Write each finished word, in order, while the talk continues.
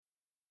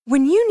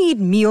When you need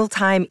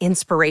mealtime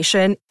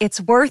inspiration,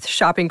 it's worth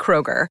shopping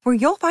Kroger, where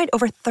you'll find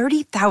over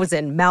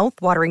 30,000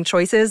 mouth-watering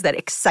choices that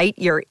excite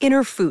your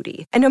inner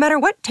foodie. And no matter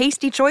what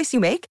tasty choice you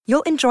make,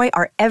 you'll enjoy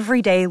our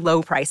everyday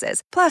low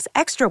prices, plus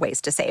extra ways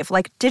to save,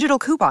 like digital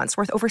coupons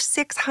worth over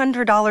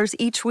 $600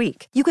 each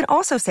week. You can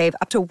also save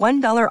up to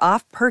 $1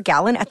 off per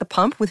gallon at the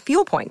pump with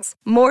fuel points.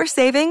 More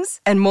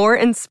savings and more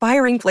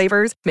inspiring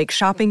flavors make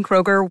shopping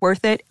Kroger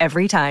worth it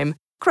every time.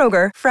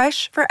 Kroger,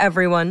 fresh for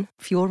everyone.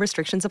 Fuel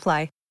restrictions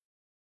apply.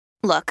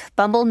 Look,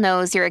 Bumble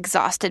knows you're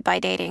exhausted by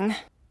dating.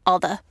 All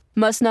the,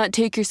 must not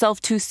take yourself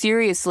too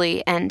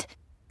seriously, and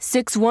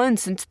 6'1"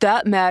 since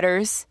that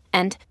matters,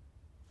 and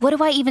what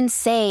do I even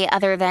say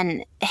other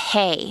than,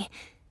 hey?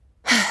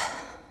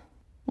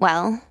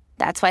 Well,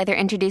 that's why they're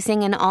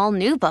introducing an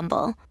all-new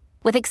Bumble,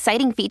 with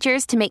exciting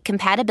features to make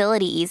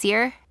compatibility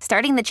easier,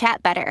 starting the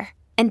chat better,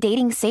 and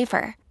dating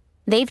safer.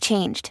 They've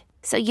changed,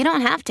 so you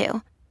don't have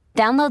to.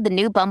 Download the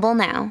new Bumble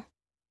now.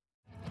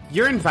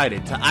 You're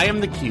invited to I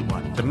Am the Cute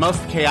One, the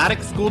most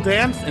chaotic school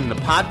dance in the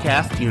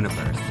podcast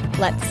universe.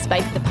 Let's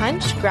spike the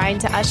punch,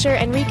 grind to Usher,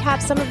 and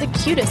recap some of the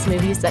cutest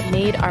movies that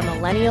made our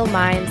millennial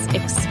minds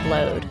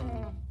explode.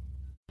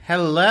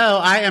 Hello,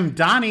 I am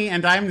Donnie,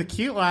 and I'm the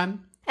cute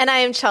one. And I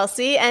am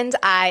Chelsea, and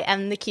I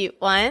am the cute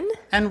one.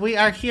 And we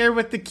are here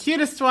with the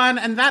cutest one,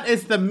 and that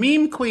is the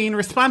meme queen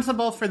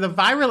responsible for the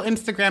viral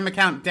Instagram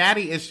account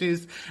Daddy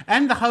Issues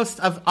and the host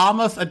of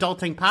Almost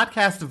Adulting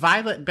podcast,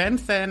 Violet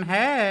Benson.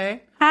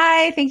 Hey.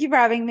 Hi, thank you for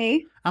having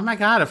me. Oh my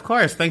God, of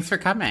course. Thanks for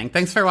coming.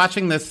 Thanks for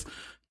watching this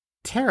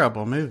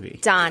terrible movie.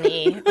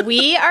 Donnie,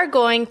 we are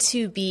going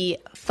to be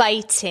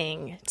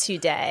fighting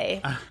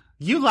today.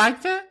 You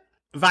liked it?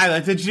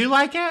 Violet, did you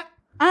like it?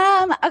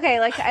 Okay,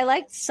 like I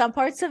liked some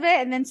parts of it,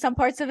 and then some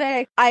parts of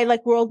it I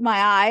like rolled my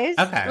eyes.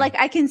 Okay. Like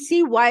I can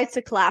see why it's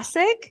a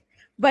classic,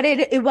 but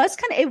it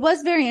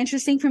was very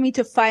interesting for me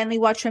to finally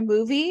watch a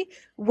movie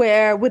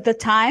where with the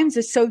times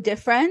it's so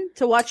different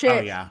to watch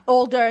it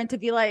older and to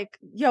be like,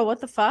 yo,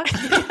 what the fuck?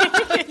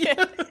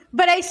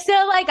 But I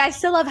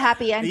still love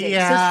happy endings.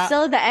 Yeah. So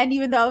still at the end,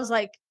 even though I was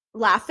like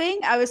laughing,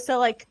 I was still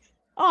like,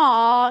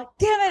 aw,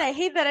 damn it, I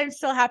hate that I'm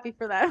still happy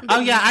for them. Oh,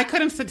 yeah, I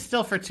couldn't sit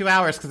still for 2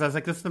 hours because I was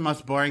like, this is the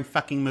most boring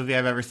fucking movie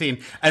I've ever seen.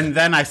 And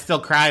then I still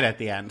cried at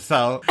the end.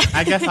 So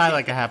I guess I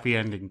like a happy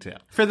ending, too.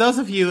 For those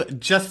of you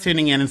just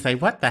tuning in and say,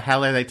 what the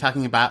hell are they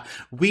talking about?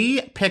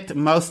 We picked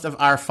most of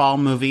our fall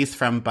movies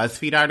from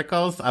BuzzFeed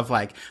articles of,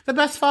 like, the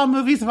best fall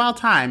movies of all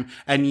time.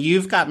 And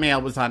You've Got Mail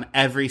was on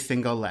every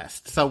single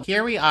list. So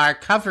here we are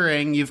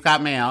covering You've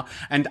Got Mail.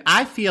 And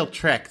I feel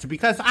tricked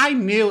because I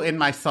knew in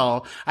my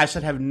soul I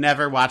should have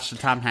never watched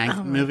a Tom Hanks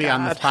movie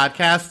on this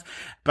podcast,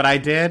 but I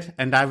did,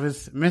 and I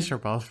was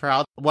miserable for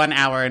all 1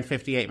 hour and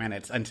 58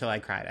 minutes until I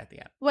cried at the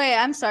end. Wait,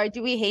 I'm sorry.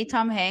 Do we hate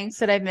Tom Hanks?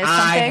 Did I miss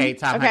something? I hate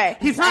Tom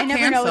Hanks. He's not I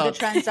never know what the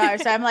trends are,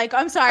 so I'm like,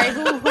 I'm sorry.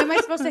 Who am I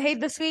supposed to hate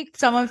this week?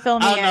 Someone fill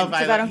me in. No,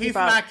 Violet, he's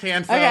not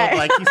canceled. Okay.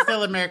 Like, he's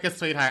still America's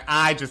sweetheart.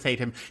 I just hate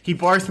him. He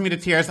bores me to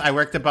tears. I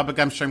worked at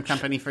Bubblegum Shrimp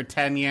Company for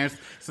 10 years,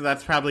 so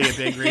that's probably a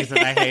big reason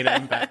I hate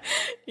him. But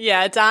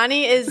yeah,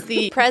 Donnie is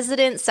the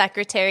president,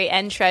 secretary,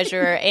 and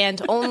treasurer,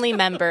 and only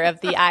member of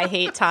the I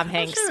Hate Tom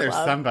Hanks I'm sure there's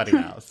Club. somebody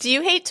else. Do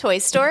you hate Toy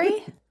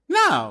Story?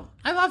 No,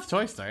 I love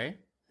Toy Story.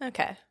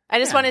 Okay. I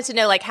just wanted to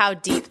know, like, how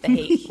deep the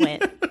hate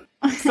went.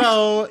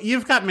 So,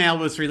 You've Got Mail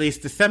was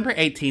released December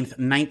 18th,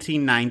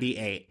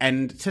 1998.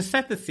 And to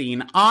set the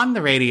scene, on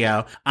the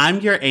radio,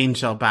 I'm Your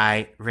Angel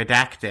by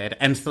Redacted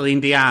and Celine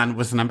Dion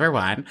was number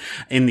one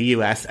in the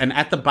U.S. And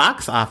at the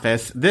box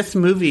office, this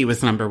movie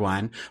was number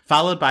one,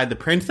 followed by The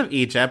Prince of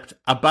Egypt,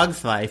 A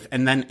Bug's Life,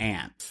 and then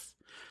Ants.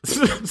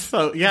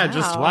 So yeah, wow.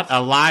 Just what a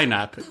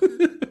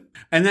lineup.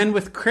 And then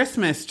with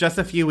Christmas just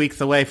a few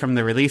weeks away from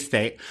the release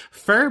date,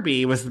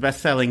 Furby was the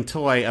best-selling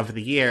toy of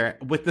the year,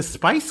 with the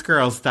Spice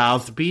Girls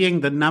dolls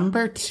being the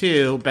number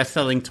 2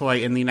 best-selling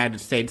toy in the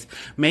United States,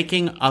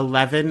 making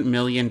 $11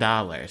 million in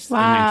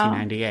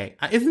 1998.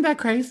 Isn't that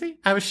crazy?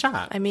 I was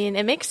shocked. I mean,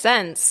 it makes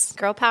sense.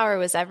 Girl power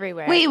was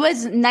everywhere. Wait, it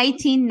was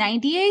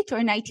 1998 or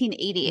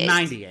 1988?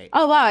 98.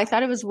 Oh, wow. I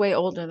thought it was way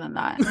older than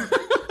that.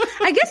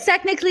 I guess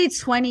technically it's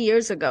 20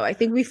 years ago. I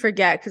think we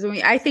forget because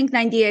I think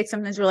 98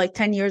 sometimes we're like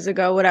 10 years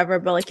ago, whatever,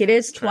 but like it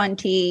is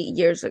 20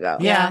 years ago.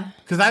 Yeah.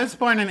 Because I was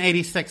born in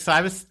 86, so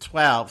I was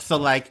 12. So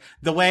like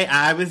the way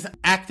I was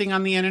acting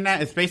on the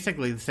internet is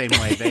basically the same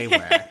way they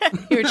were.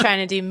 You were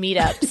trying to do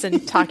meetups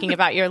and talking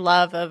about your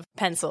love of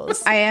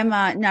pencils. I am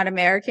not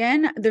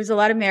American. There's a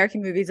lot of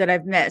American movies that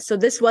I've missed. So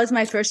this was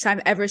my first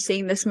time ever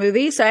seeing this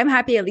movie. So I'm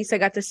happy at least I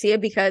got to see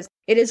it because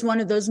it is one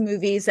of those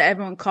movies that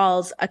everyone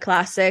calls a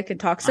classic and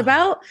talks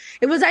about.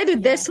 It was either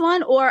this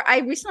one or I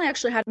recently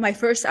actually had my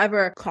first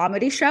ever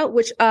comedy show,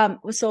 which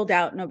was sold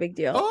out. No big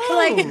deal.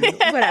 Like,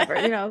 whatever,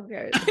 you know.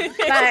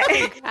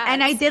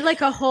 And I did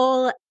like a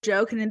whole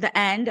joke. And in the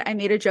end, I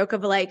made a joke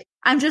of like,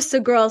 I'm just a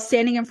girl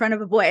standing in front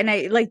of a boy. And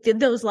I like did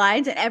those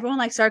lines and everyone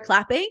like started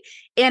clapping.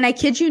 And I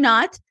kid you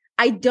not,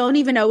 I don't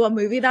even know what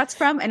movie that's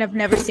from. And I've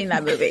never seen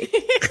that movie.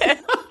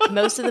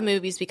 Most of the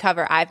movies we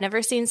cover, I've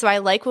never seen. So I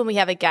like when we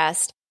have a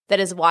guest that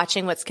is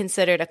watching what's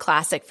considered a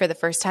classic for the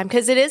first time.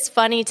 Because it is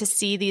funny to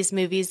see these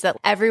movies that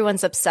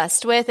everyone's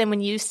obsessed with. And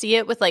when you see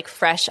it with like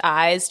fresh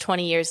eyes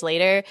 20 years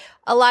later,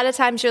 a lot of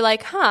times you're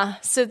like,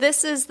 so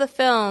this is the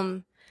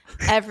film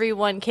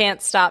everyone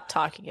can't stop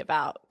talking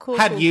about. Cool.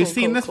 Had you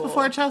seen this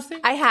before, Chelsea?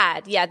 I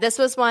had. Yeah, this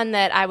was one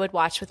that I would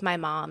watch with my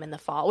mom in the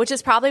fall, which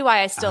is probably why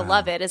I still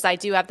love it, is I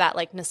do have that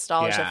like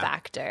nostalgia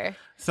factor.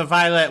 So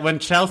Violet, when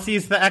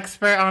Chelsea's the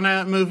expert on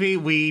a movie,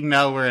 we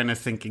know we're in a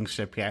sinking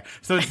ship here.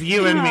 So it's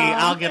you and me.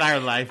 I'll get our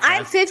life.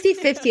 I'm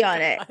 50-50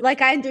 on it.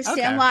 Like, I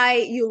understand why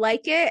you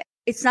like it.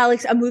 It's not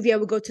like a movie I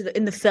would go to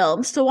in the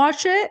films to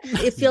watch it.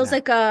 It feels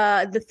like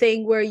the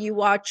thing where you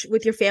watch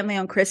with your family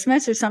on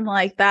Christmas or something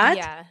like that.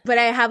 Yeah. But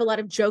I have a lot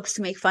of jokes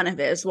to make fun of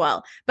it as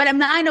well. But I'm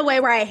not in a way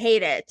where I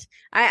hate it.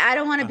 I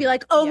don't want to be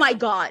like, oh my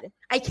God,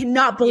 I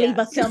cannot believe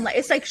a film.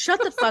 It's like,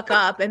 shut the fuck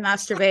up and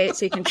masturbate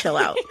so you can chill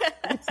out.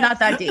 It's not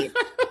that deep.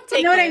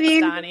 You know what I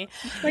mean? Donnie.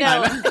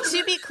 No,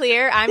 to be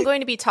clear, I'm going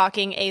to be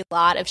talking a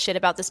lot of shit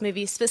about this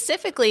movie,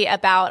 specifically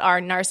about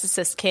our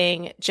narcissist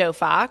king, Joe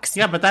Fox.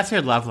 Yeah, but that's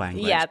your love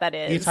language. Yeah, that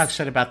is. You talk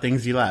shit about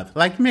things you love,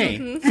 like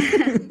me.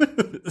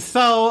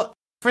 So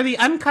for the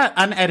uncut,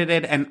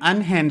 unedited, and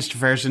unhinged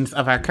versions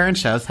of our current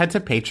shows, head to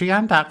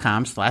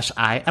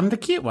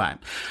patreon.com/IamTheCuteOne.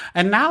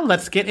 And now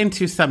let's get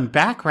into some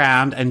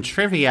background and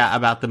trivia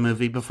about the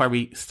movie before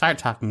we start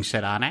talking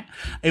shit on it.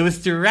 It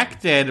was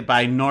directed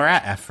by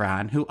Nora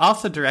Ephron, who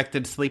also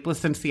directed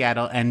Sleepless in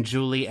Seattle and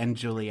Julie and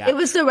Julia. It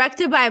was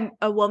directed by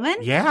a woman?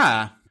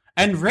 Yeah.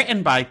 And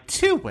written by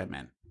 2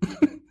 women.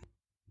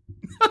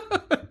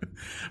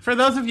 For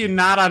those of you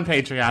not on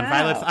Patreon,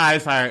 Violet's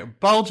eyes are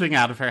bulging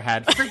out of her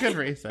head for good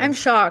reason. I'm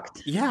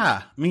shocked.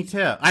 Yeah, me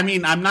too. I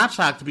mean, I'm not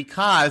shocked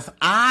because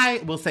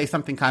I will say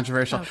something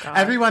controversial.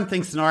 Everyone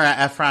thinks Nora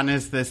Ephron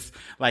is this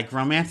like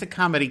romantic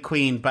comedy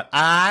queen, but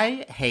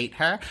I hate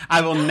her. I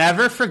will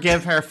never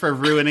forgive her for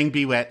ruining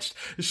Bewitched.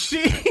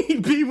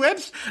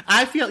 Bewitched,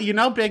 I feel, you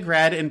know, Big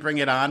Red in Bring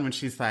It On when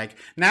she's like,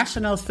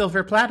 National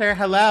Silver Platter,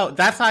 hello.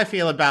 That's how I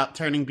feel about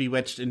turning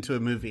Bewitched into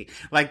a movie.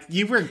 Like,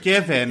 you were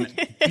given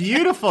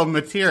beautiful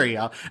material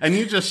and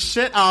you just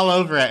shit all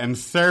over it and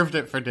served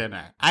it for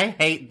dinner. I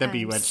hate the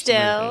Bewitched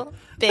movie.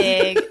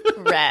 Big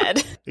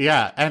Red.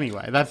 Yeah,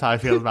 anyway, that's how I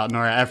feel about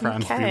Nora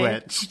Ephron's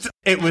Bewitched.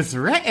 It was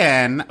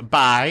written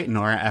by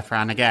Nora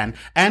Ephron again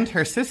and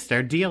her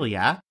sister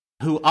Delia,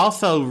 who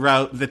also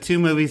wrote the 2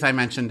 movies I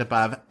mentioned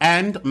above,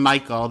 and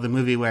Michael, the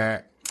movie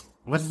where,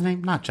 what's his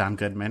name? Not John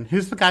Goodman.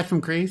 Who's the guy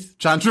from Grease?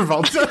 John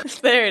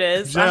Travolta. There it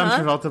is. John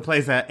Travolta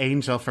plays an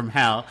angel from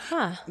hell.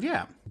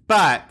 Yeah.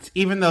 But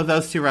even though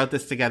those 2 wrote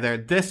this together,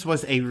 this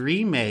was a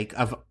remake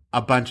of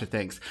a bunch of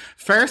things.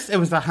 First, it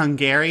was a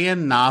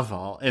Hungarian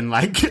novel in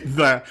like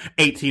the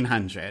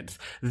 1800s.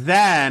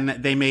 Then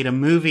they made a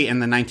movie in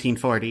the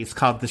 1940s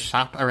called The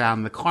Shop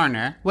Around the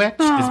Corner, which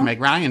is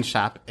Meg Ryan's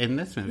shop in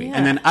this movie. Yeah.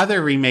 And then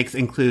other remakes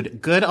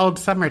include Good Old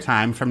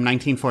Summertime from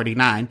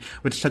 1949,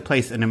 which took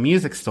place in a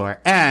music store,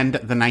 and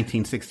the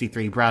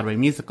 1963 Broadway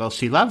musical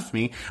She Loves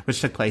Me,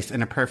 which took place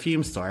in a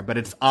perfume store. But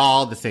it's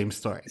all the same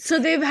story. So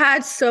they've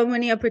had so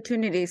many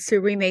opportunities to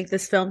remake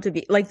this film to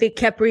be like, they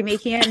kept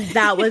remaking it and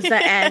that was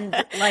the end.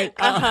 Like,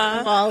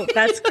 well,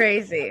 that's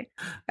crazy.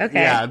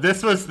 Okay. Yeah,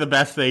 this was the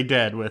best they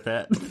did with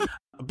it.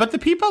 But the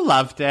people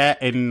loved it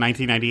in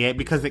 1998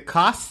 because it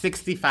cost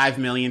 $65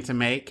 million to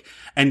make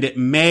and it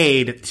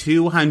made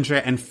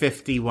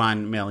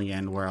 $251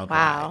 million worldwide.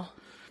 Wow.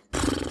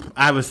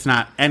 I was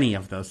not any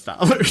of those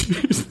dollars.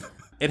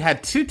 It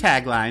had 2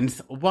 taglines.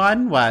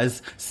 One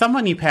was,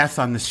 someone you pass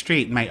on the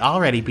street may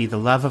already be the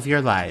love of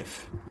your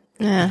life.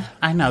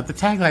 I know, the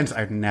taglines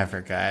are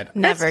never good.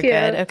 Never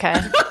good,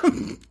 okay.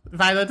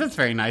 Violet, that's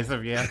very nice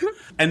of you.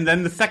 And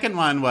then the second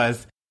one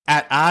was,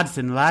 at odds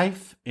in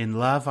life, in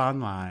love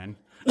online.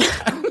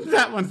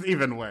 That one's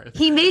even worse.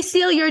 He may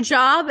steal your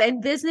job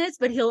and business,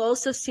 but he'll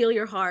also steal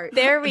your heart.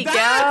 There we go.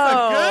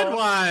 That's a good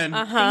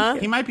one.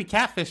 He might be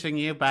catfishing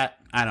you, but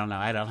I don't know.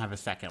 I don't have a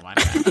second one.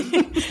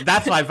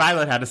 That's why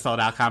Violet had a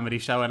sold-out comedy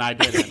show and I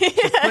didn't.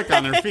 Just quick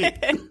on her feet.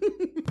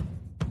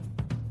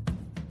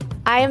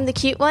 I Am the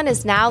Cute One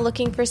is now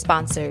looking for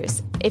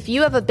sponsors. If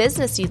you have a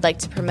business you'd like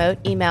to promote,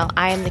 email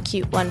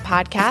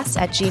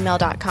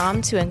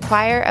IamTheCuteOnePodcast@gmail.com to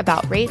inquire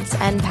about rates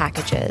and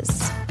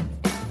packages.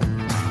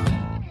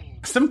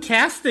 Some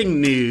casting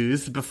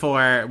news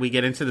before we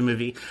get into the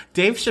movie.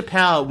 Dave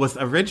Chappelle was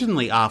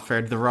originally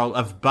offered the role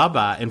of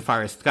Bubba in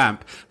Forrest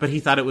Gump, but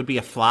he thought it would be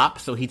a flop,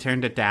 so he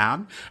turned it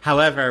down.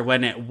 However,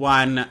 when it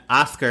won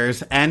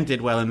Oscars and did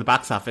well in the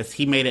box office,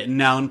 he made it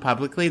known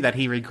publicly that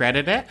he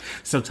regretted it.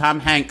 So Tom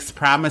Hanks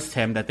promised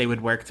him that they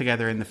would work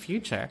together in the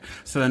future.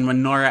 So then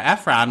when Nora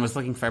Ephron was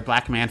looking for a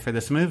black man for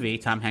this movie,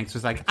 Tom Hanks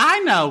was like, I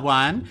know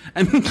one.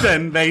 And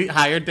then they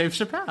hired Dave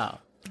Chappelle.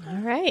 All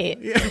right.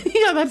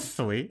 Yeah, that's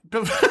sweet.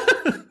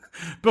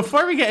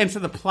 Before we get into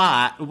the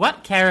plot,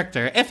 what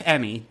character, if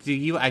any, do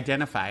you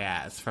identify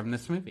as from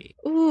this movie?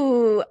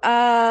 Tom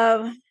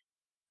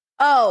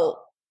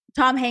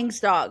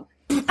Hanks' dog.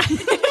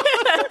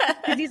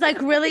 Because he's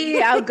like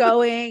really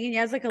outgoing and he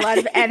has like a lot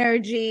of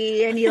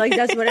energy and he like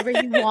does whatever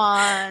he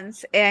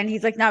wants and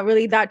he's like not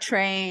really that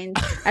trained.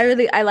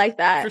 I like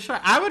that. For sure.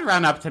 I would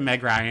run up to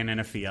Meg Ryan in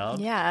a field.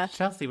 Yeah.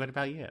 Chelsea, what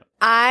about you?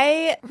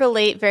 I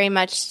relate very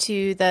much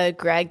to the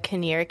Greg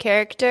Kinnear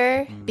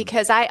character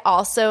because I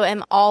also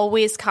am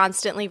always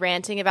constantly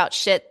ranting about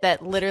shit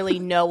that literally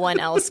no one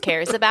else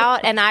cares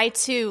about. And I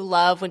too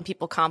love when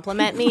people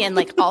compliment me and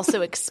like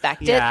also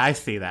expect it. Yeah, I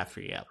see that for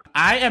you.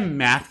 I am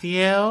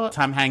Matthew,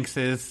 Tom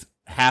Hanks's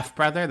half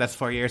brother that's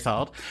 4 years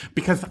old,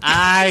 because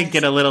I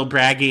get a little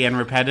braggy and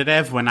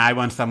repetitive when I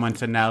want someone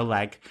to know,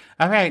 like,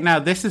 all right, now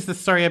this is the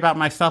story about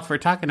myself we're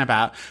talking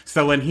about.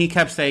 So when he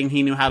kept saying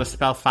he knew how to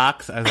spell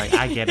fox, I was like,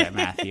 I get it,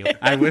 Matthew.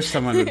 I wish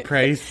someone would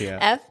praise you.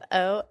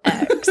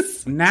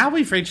 F-O-X. Now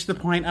we've reached the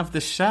point of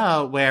the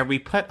show where we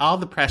put all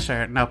the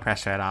pressure, no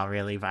pressure at all,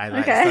 really,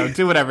 Violet. Okay. So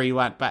do whatever you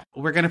want. But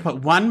we're going to put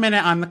 1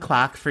 minute on the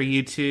clock for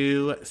you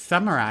to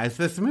summarize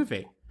this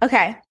movie.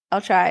 Okay,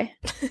 I'll try.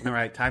 All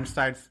right, time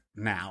starts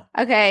now.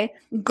 Okay.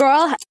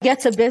 Girl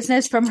gets a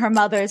business from her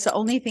mother. It's the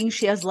only thing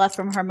she has left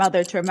from her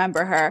mother to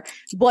remember her.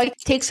 Boy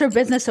takes her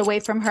business away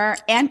from her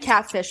and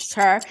catfishes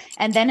her.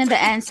 And then in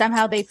the end,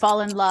 somehow they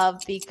fall in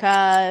love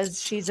because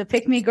she's a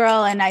pick-me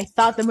girl. And I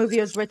thought the movie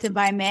was written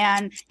by a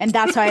man. And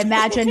that's how I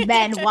imagine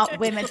men want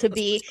women to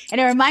be. And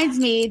it reminds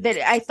me that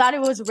I thought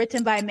it was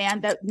written by a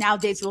man that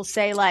nowadays will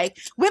say, like,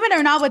 women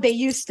are not what they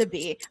used to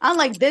be.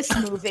 Unlike this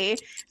movie.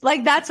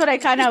 Like, that's what I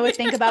kind of would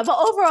think about. But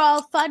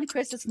overall, fun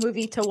Christmas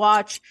movie to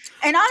watch.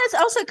 And honestly,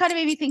 also it kind of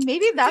made me think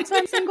maybe that's why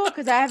I'm single,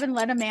 because I haven't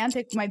let a man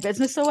take my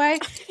business away.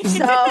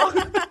 So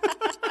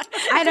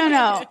I don't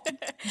know.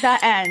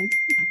 That end.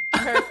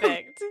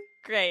 Perfect.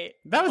 Great.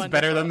 That was Wonderful.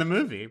 better than the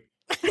movie.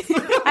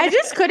 I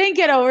just couldn't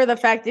get over the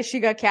fact that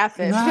she got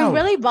catfished. It's No. been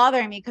really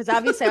bothering me because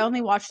obviously I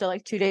only watched it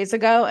like 2 days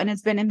ago and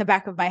it's been in the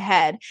back of my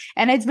head.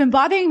 And it's been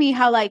bothering me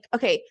how, like,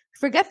 okay,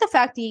 forget the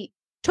fact he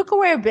took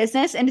away her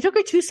business and it took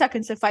her 2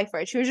 seconds to fight for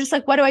it. She was just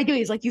like, what do I do?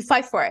 He's like, you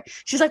fight for it.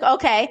 She's like,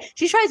 okay.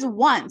 She tries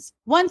one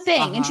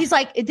thing and she's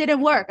like, it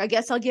didn't work. I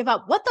guess I'll give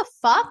up. What the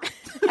fuck?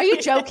 Are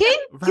you joking?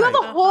 You have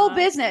a whole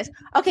business.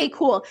 Okay,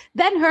 cool.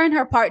 Then her and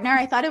her partner,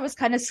 I thought it was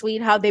kind of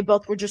sweet how they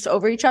both were just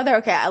over each other.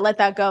 Okay, I let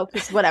that go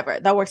because whatever.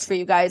 That works for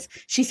you guys.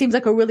 She seems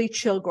like a really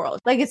chill girl.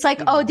 Like, it's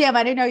like, oh, damn,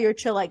 I didn't know you're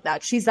chill like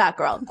that. She's that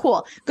girl.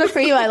 Cool. Good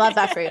for you. I love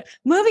that for you.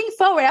 Moving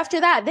forward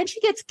after that, then she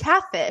gets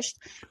catfished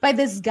by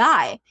this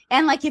guy.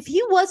 And like, if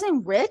he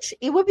wasn't rich,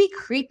 it would be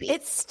creepy.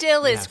 It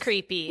still is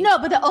creepy. No,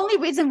 but the only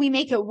reason we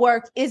make it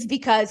work is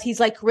because he's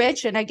like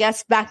rich. And I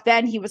guess back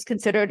then he was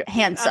considered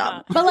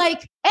handsome. But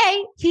like,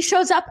 A, he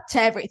shows up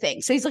to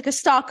everything. So he's like a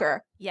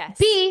stalker. Yes.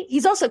 B,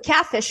 he's also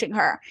catfishing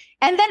her.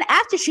 And then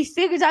after she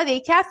figures out that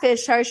he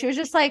catfished her, she was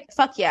just like,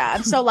 fuck yeah,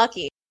 I'm so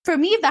lucky. For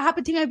me, if that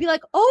happened to me, I'd be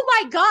like,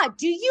 oh my God,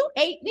 do you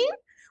hate me?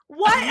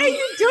 Why are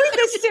you doing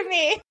this to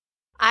me?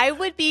 I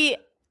would be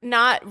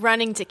not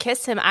running to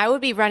kiss him. I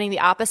would be running the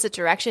opposite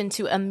direction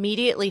to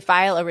immediately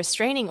file a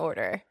restraining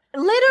order.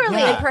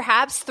 Literally. And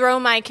perhaps throw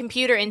my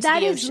computer into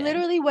That the is ocean.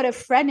 literally what a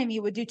friend of me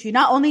would do to you.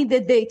 Not only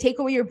did they take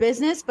away your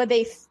business, but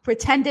they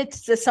pretended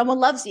that someone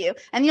loves you.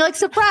 And you're like,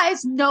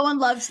 surprise, no one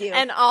loves you.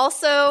 And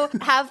also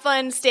have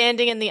fun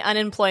standing in the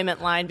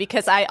unemployment line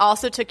because I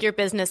also took your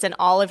business and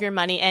all of your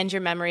money and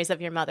your memories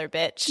of your mother,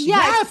 bitch.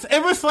 Yes,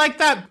 it was like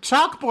that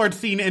chalkboard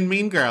scene in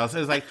Mean Girls. It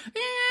was like,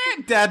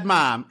 dead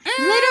mom.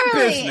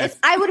 Literally. Business.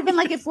 I would have been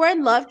like, if we're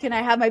in love, can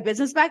I have my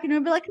business back? And it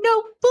would be like,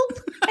 no,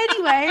 boop.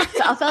 Anyway.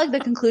 So I felt like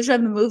the conclusion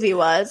of the movie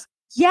was,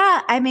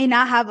 yeah, I may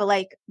not have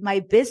my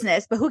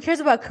business, but who cares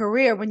about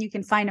career when you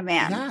can find a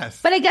man? Yes.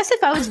 But I guess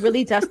if I was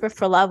really desperate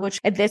for love, which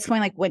at this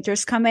point, like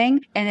winter's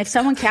coming, and if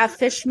someone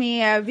catfished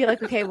me, I would be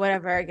like, okay,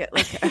 whatever. I get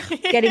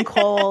getting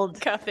cold.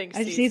 Cuffing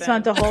I just need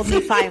someone to hold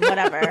me. Fine,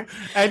 whatever.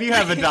 And you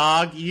have a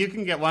dog. You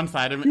can get one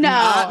side of it.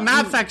 No.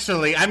 Not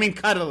sexually. I mean,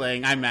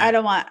 cuddling. I meant. I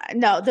don't want,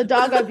 no, the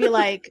dog, I'd be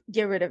like,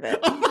 get rid of it.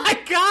 Oh my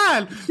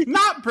God.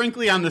 Not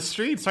Brinkley on the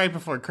streets right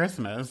before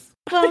Christmas.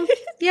 Well,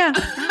 yeah.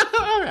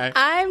 All right.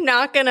 I'm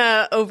not going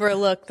to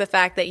overlook the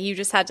fact that you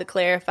just had to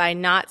clarify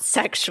not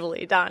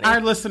sexually, Donnie. Our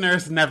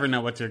listeners never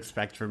know what to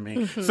expect from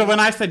me. So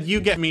when I said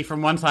you get me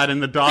from one side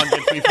and the dog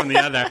gets me from the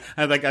other,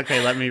 I was like,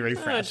 okay, let me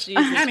refresh.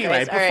 Jesus Anyway,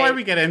 Christ. All before right.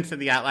 we get into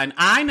the outline,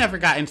 I never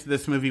got into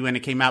this movie when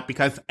it came out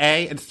because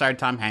A, it starred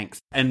Tom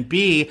Hanks, and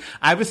B,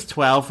 I was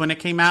 12 when it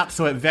came out,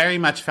 so it very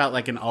much felt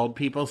like an old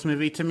people's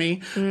movie to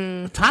me.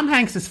 Tom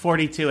Hanks is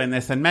 42 in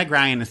this, and Meg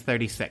Ryan is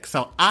 36,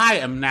 so I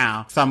am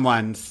now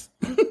someone's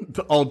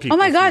the old people. Oh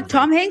my God,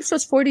 Tom Hanks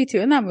was 42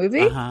 in that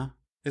movie? Uh-huh.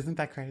 Isn't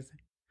that crazy?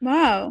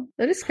 Wow,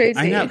 that is crazy.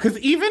 I know, because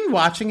even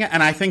watching it,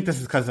 and I think this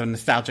is because of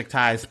nostalgic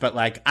ties, but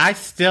like I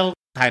still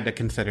kind of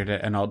considered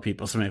it an old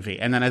people's movie.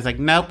 And then I was like,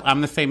 nope,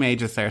 I'm the same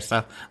age as her,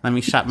 so let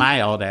me shut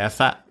my old ass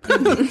up.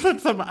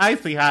 Put some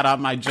icy hot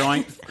on my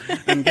joints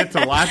and get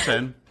to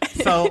watching.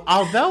 So,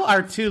 although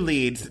our two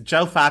leads,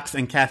 Joe Fox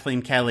and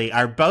Kathleen Kelly,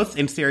 are both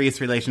in serious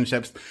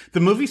relationships, the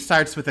movie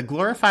starts with a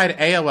glorified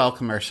AOL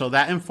commercial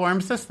that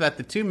informs us that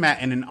the two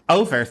met in an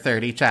over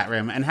 30 chat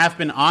room and have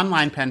been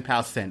online pen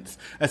pals since,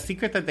 a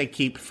secret that they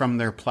keep from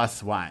their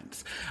plus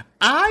ones.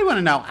 I want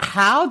to know,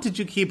 how did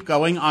you keep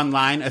going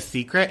online a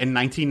secret in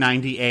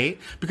 1998?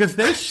 Because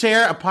they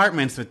share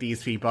apartments with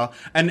these people,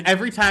 and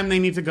every time they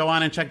need to go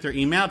on and check their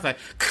email, it's like...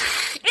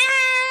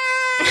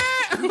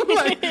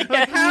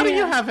 like how do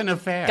you have an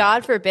affair?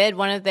 God forbid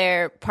one of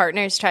their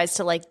partners tries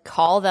to like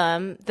call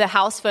them. The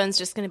house phone's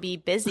just going to be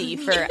busy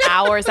for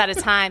hours at a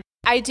time.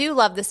 I do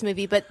love this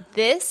movie, but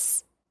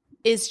this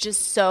is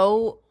just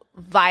so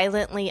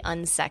violently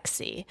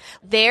unsexy.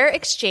 Their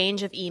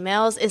exchange of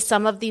emails is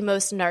some of the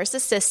most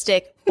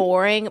narcissistic,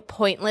 boring,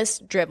 pointless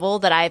drivel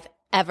that I've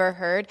ever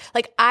heard.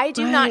 Like, I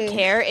do not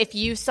care if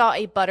you saw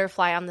a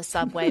butterfly on the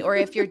subway or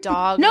if your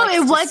dog No,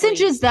 it wasn't sleep.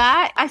 just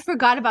that. I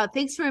forgot about.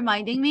 Thanks for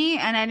reminding me.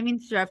 And I didn't mean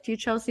to interrupt you,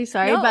 Chelsea.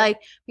 Sorry. No. But like,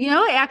 you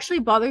know, it actually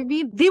bothered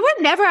me. They were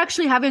never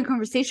actually having a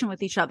conversation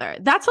with each other.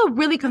 That's what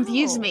really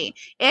confused me.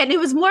 And it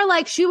was more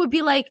like she would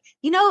be like,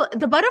 you know,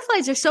 the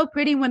butterflies are so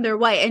pretty when they're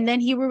white. And then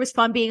he would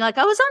respond being like,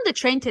 I was on the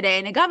train today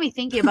and it got me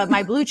thinking about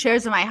my blue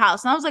chairs in my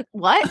house. And I was like,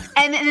 what?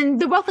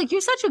 And they're both like,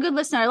 you're such a good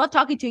listener. I love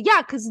talking to you.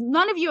 Yeah, because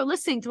none of you are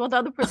listening to what the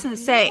other person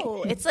is saying.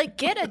 No, it's like,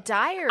 get a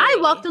diary. I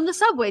walked on the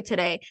subway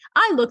today.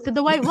 I looked at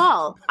the white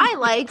wall. I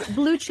like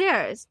blue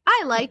chairs.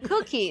 I like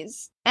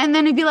cookies. And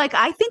then it'd be like,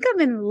 I think I'm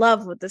in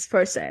love with this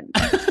person.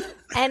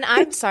 And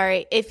I'm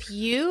sorry, if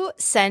you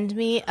send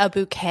me a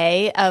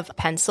bouquet of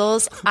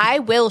pencils, I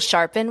will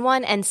sharpen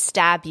one and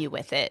stab you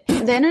with it.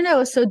 The internet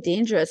was so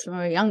dangerous when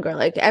we were younger.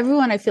 Like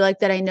everyone I feel like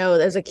that I know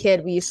as a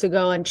kid, we used to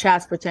go on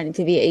chats pretending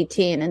to be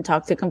 18 and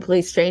talk to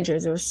complete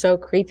strangers. It was so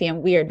creepy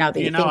and weird now that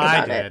you think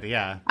about it. I did,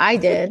 yeah. I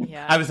did.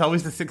 Yeah. I was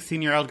always a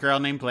 16-year-old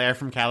girl named Blair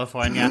from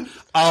California,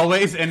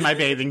 always in my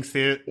bathing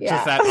suit,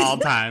 just at all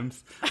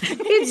times.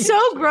 It's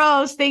so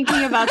gross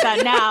thinking about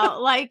that now.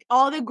 Like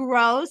all the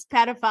gross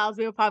pedophiles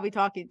we were probably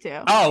talking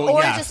to. Oh,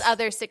 Or yes. just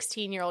other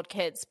 16-year-old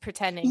kids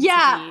pretending to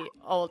be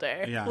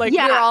older. Yeah. Like, we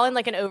were all in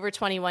like an over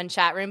 21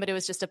 chat room, but it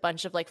was just a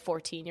bunch of like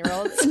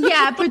 14-year-olds.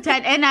 Yeah,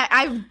 pretend. And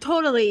I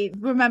totally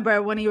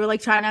remember when you were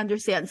like trying to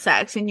understand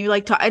sex and you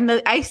like talk.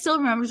 And I still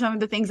remember some of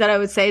the things that I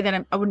would say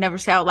that I would never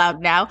say out loud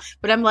now.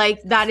 But I'm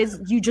like, that is,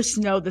 you just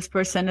know this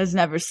person has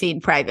never seen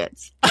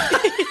privates.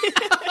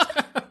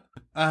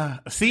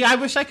 See, I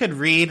wish I could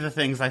read the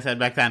things I said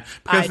back then.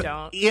 I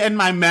don't. In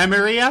my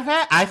memory of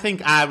it, I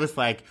think I was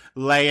like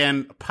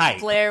laying pipe.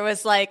 Blair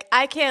was like,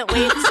 I can't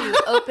wait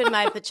to open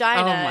my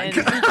vagina. Oh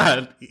my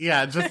God.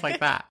 Yeah, just like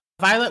that.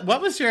 Violet,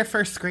 what was your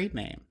first screen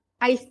name?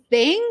 I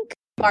think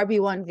Barbie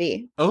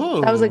 1V. Oh,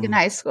 That was like in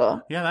high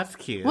school. Yeah, that's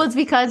cute. Well, it's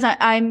because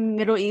I'm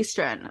Middle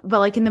Eastern, but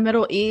like in the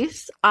Middle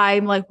East,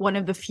 I'm like one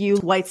of the few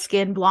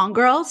white-skinned blonde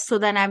girls. So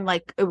then I'm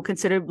like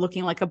considered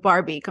looking like a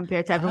Barbie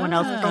compared to everyone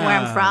else from where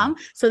I'm from.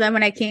 So then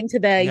when I came to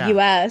the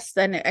US,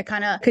 then I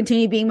kind of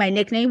continued being my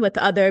nickname with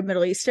other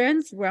Middle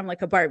Easterns, where I'm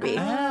like a Barbie.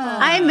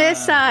 I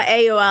miss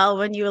AOL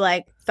when you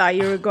like thought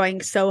you were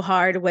going so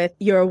hard with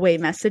your away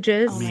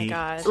messages. Oh my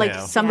God. Like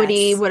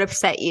somebody Yes. would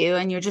upset you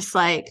and you're just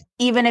like,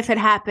 even if it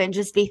happened,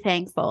 just be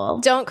thankful.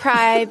 Don't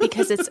cry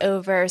because it's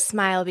over.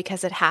 Smile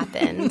because it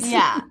happened.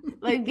 Yeah.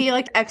 Like be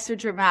like extra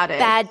dramatic.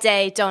 Bad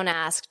day. Don't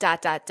ask. ...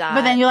 But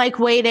then you're like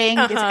waiting.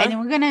 Is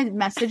anyone going to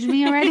message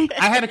me already?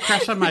 I had a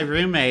crush on my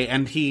roommate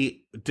and he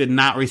did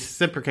not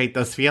reciprocate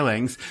those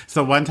feelings.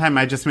 So one time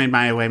I just made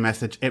my away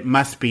message, it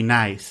must be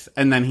nice.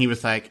 And then he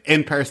was like,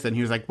 in person, he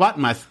was like, what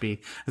must be?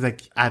 I was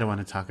like, I don't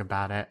want to talk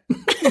about it.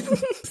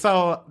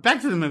 So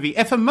back to the movie.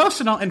 If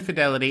emotional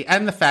infidelity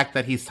and the fact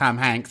that he's Tom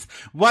Hanks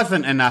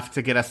wasn't enough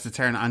to get us to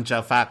turn on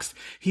Joe Fox,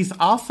 he's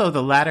also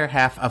the latter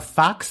half of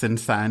Fox and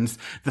Sons,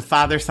 the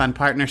father-son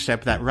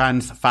partnership that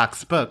runs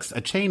Fox Books,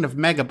 a chain of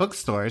mega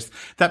bookstores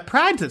that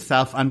prides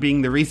itself on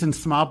being the reason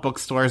small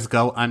bookstores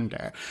go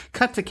under.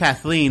 Cut to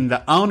Kathleen,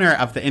 the owner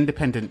of the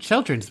independent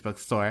children's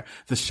bookstore,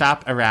 the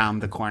shop around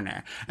the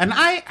corner. And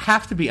I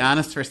have to be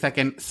honest for a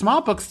second,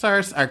 small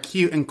bookstores are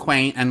cute and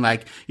quaint and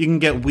like you can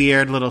get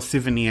weird little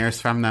souvenirs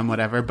from them,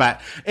 whatever.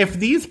 But if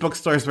these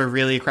bookstores were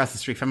really across the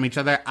street from each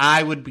other,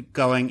 I would be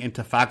going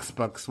into Fox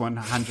Books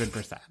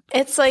 100%.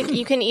 It's like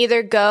you can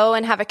either go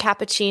and have a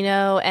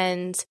cappuccino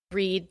and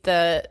read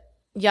the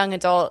young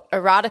adult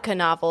erotica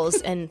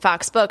novels in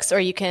Fox Books, or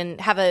you can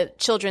have a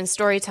children's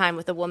story time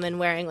with a woman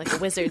wearing like a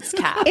wizard's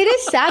cap. It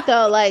is sad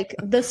though, like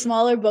the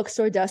smaller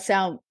bookstore does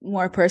sound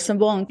more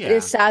personable, and it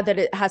is sad that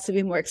it has to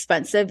be more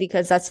expensive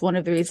because that's one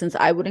of the reasons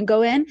I wouldn't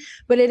go in.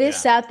 But it is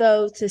sad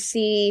though to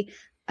see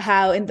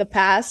how in the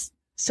past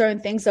certain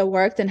things that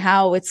worked and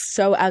how it's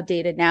so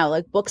outdated now.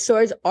 Like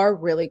bookstores are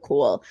really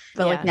cool,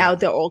 but like now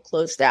they're all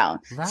closed down.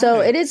 Right.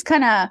 So it is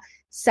kind of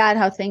sad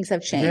how things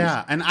have changed.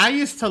 Yeah, and I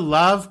used to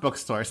love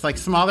bookstores, like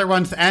smaller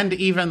ones and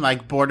even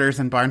like Borders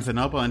and Barnes &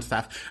 Noble and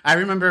stuff. I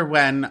remember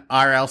when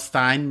R.L.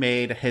 Stine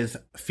made his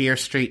Fear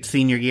Street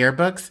senior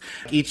yearbooks.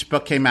 Each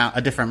book came out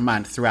a different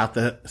month throughout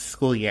the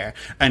school year.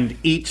 And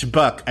each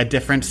book, a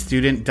different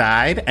student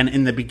died. And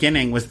in the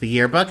beginning was the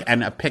yearbook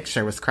and a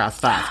picture was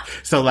crossed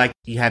off. So like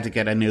you had to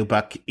get a new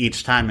book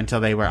each time until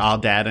they were all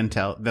dead,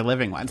 until the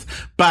living ones.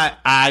 But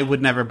I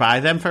would never buy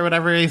them for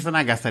whatever reason.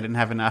 I guess I didn't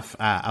have enough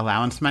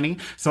allowance money.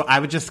 So I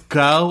would just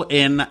go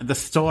in the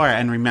store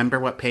and remember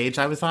what page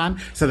I was on.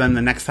 So then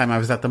the next time I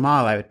was at the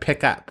mall, I would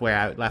pick up where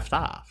I left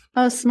off.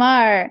 Oh,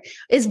 smart.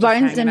 Is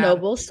Barnes & hanging out.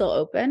 Noble still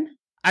open?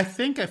 I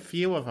think a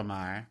few of them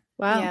are.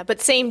 Wow. Yeah, but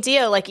same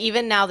deal. Like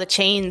even now the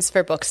chains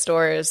for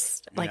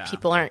bookstores, like Yeah.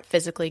 people aren't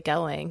physically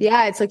going.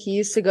 Yeah, it's like you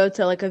used to go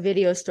to like a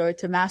video store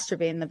to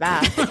masturbate in the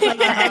bath. Like an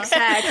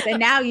XX, and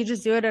now you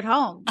just do it at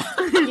home.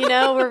 You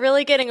know, we're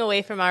really getting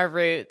away from our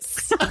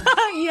roots.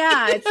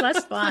 Yeah, it's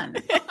less fun.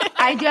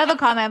 I do have a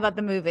comment about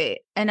the movie.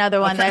 Another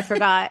one that I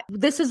forgot.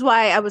 This is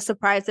why I was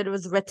surprised that it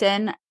was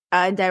written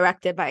and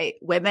directed by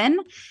women,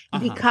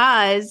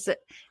 because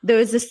there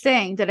was this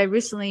thing that I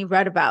recently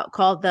read about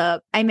called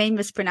I may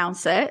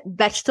mispronounce it,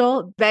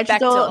 Bechdel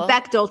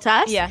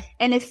test. Yeah.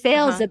 And it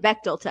fails the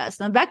Bechdel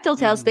test. And the Bechdel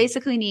test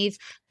basically needs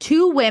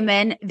two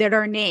women that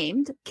are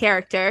named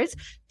characters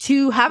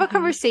to have a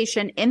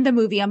conversation in the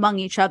movie among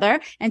each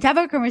other and to have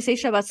a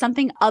conversation about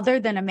something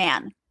other than a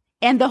man.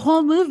 And the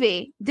whole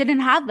movie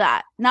didn't have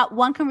that. Not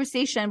one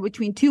conversation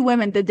between two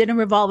women that didn't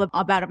revolve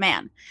about a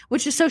man,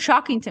 which is so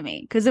shocking to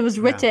me because it was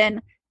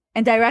written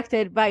and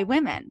directed by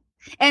women.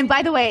 And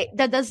by the way,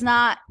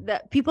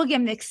 people get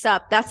mixed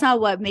up. That's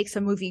not what makes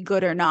a movie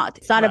good or not.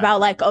 It's not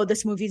about like, oh,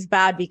 this movie's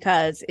bad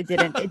because it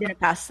didn't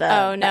pass the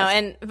Oh, no. test.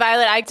 And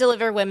Violet, I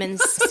deliver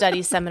women's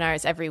studies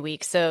seminars every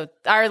week. So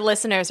our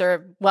listeners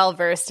are well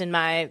versed in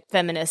my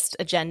feminist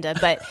agenda.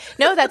 But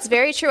no, that's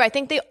very true. I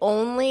think the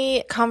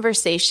only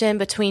conversation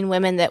between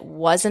women that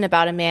wasn't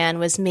about a man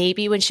was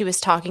maybe when she was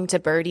talking to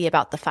Birdie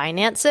about the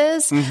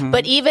finances.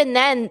 But even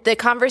then, the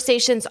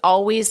conversation's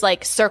always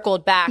like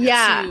circled back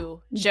to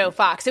Joe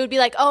Fox. It would be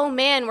like, oh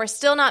man, we're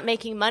still not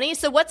making money.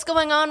 So what's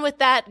going on with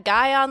that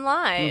guy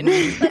online?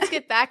 Let's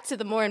get back to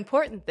the more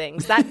important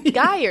things. That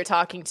guy you're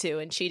talking to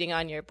and cheating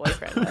on your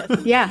boyfriend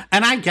with. Yeah.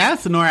 And I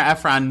guess Nora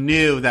Ephron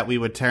knew that we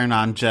would turn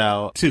on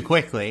Joe too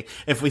quickly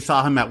if we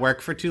saw him at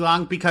work for too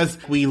long, because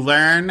we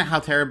learn how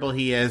terrible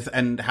he is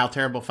and how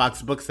terrible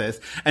Fox Books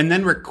is. And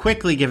then we're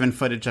quickly given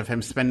footage of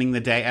him spending the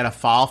day at a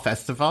fall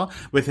festival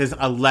with his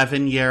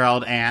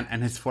 11-year-old aunt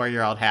and his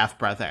 4-year-old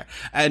half-brother.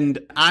 And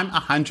I'm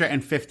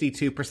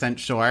 152%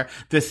 sure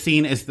this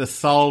scene is the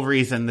sole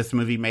reason this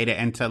movie made it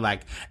into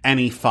like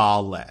any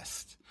fall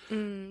list.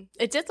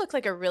 It did look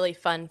like a really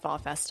fun fall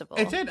festival.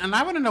 It did, and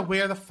I want to know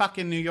where the fuck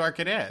in New York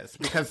it is,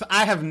 because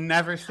I have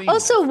never seen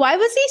Also, it. why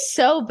was he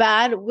so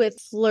bad with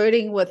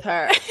flirting with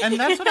her? And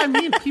that's what I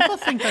mean. People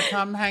think that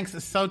Tom Hanks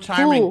is so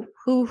charming.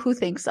 Who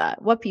thinks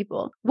that? What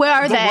people? Where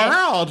are The they?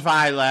 world,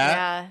 Violet.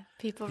 Yeah,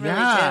 people really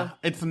do.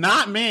 It's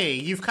not me.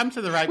 You've come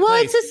to the right Well,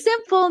 place. it's a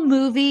simple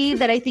movie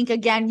that I think,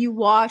 again, you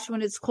watch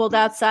when it's cold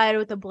outside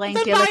with a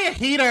blanket. Then buy a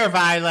heater,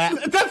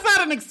 Violet. That's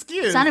not an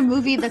excuse. It's not a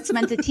movie that's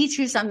meant to teach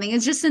you something.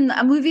 It's just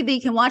a movie that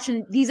you can watch.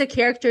 And these are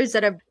characters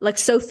that are like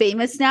so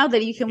famous now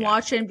that you can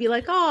watch it and be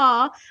like,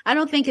 oh, I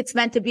don't think it's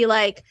meant to be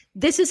like,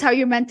 this is how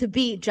you're meant to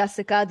be,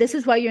 Jessica. This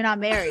is why you're not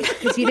married,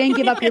 because you didn't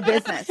give up your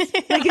business.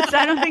 Like,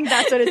 I don't think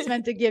that's what it's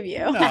meant to give you.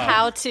 No. The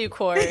how-to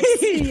course.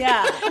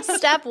 Yeah.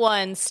 Step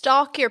 1,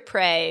 stalk your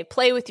prey,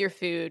 play with your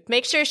food.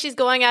 Make sure she's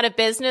going out of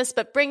business,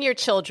 but bring your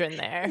children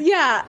there.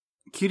 Yeah.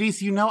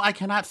 Cuties, you know I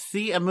cannot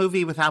see a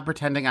movie without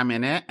pretending I'm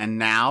in it, and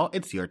now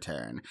it's your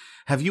turn.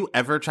 Have you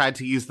ever tried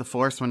to use the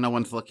Force when no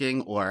one's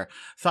looking, or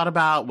thought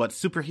about what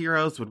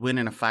superheroes would win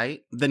in a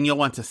fight? Then you'll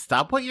want to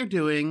stop what you're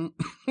doing,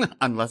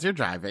 unless you're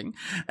driving,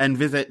 and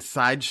visit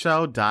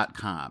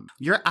Sideshow.com.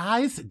 Your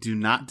eyes do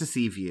not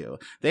deceive you.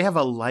 They have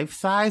a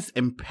life-size,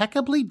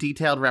 impeccably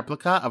detailed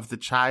replica of the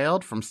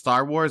child from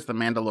Star Wars The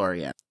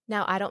Mandalorian.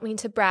 Now, I don't mean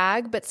to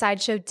brag, but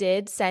Sideshow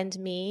did send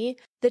me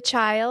the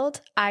child.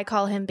 I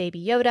call him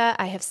Baby Yoda.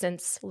 I have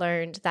since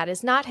learned that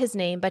is not his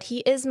name, but he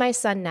is my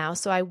son now,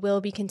 so I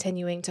will be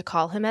continuing to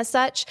call him as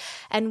such.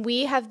 And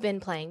we have been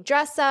playing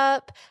dress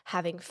up,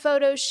 having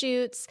photo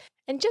shoots,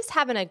 and just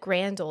having a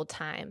grand old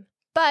time.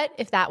 But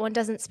if that one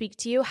doesn't speak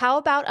to you, how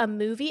about a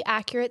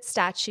movie-accurate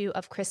statue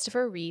of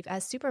Christopher Reeve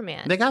as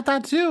Superman? They got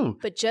that too.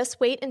 But just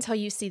wait until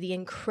you see the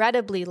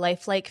incredibly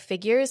lifelike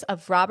figures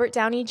of Robert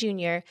Downey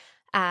Jr.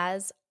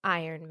 as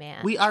Iron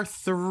Man. We are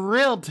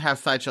thrilled to have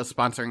Sideshow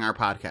sponsoring our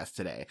podcast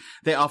today.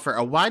 They offer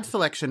a wide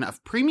selection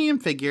of premium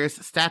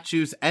figures,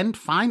 statues, and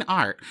fine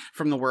art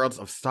from the worlds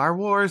of Star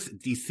Wars,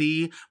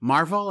 DC,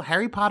 Marvel,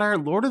 Harry Potter,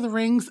 Lord of the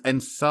Rings,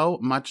 and so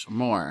much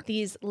more.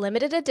 These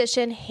limited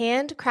edition,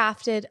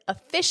 handcrafted,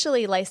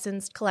 officially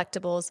licensed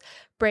collectibles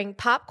bring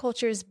pop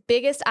culture's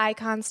biggest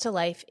icons to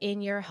life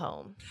in your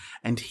home.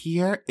 And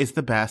here is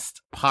the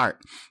best part.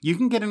 You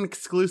can get an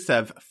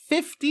exclusive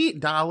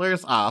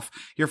 $50 off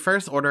your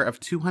first order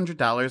of $200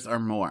 $200 or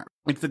more.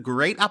 It's a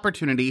great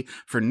opportunity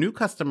for new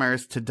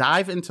customers to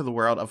dive into the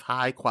world of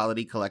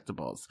high-quality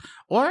collectibles.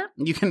 Or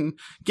you can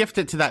gift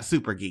it to that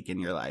super geek in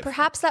your life.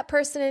 Perhaps that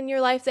person in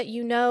your life that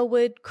you know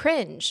would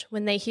cringe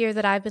when they hear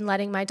that I've been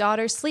letting my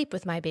daughter sleep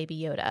with my Baby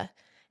Yoda.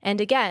 And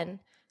again,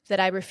 that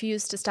I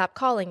refuse to stop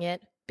calling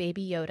it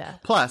Baby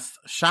Yoda. Plus,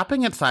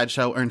 shopping at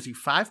Sideshow earns you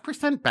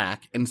 5%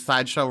 back in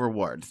Sideshow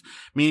rewards,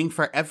 meaning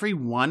for every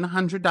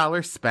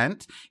 $100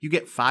 spent, you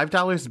get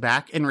 $5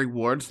 back in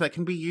rewards that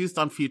can be used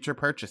on future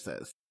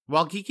purchases.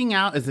 While geeking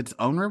out is its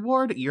own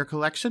reward, your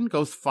collection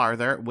goes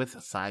farther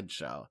with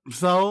Sideshow.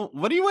 So,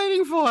 what are you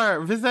waiting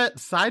for? Visit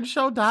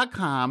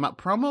Sideshow.com,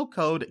 promo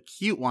code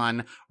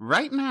CUTE1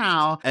 right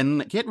now,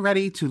 and get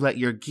ready to let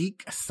your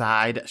geek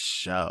side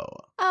show.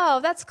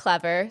 Oh, that's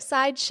clever.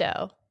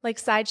 Sideshow. Like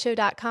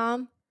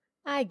Sideshow.com?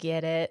 I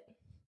get it.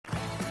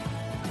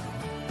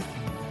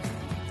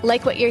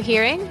 Like what you're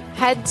hearing?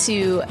 Head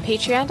to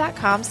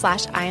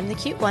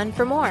patreon.com/IamTheCuteOne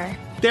for more.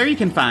 There you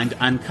can find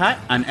uncut,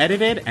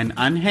 unedited, and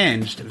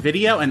unhinged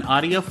video and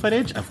audio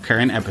footage of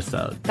current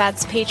episodes.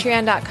 That's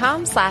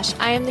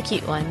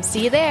patreon.com/IamTheCuteOne.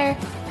 See you there.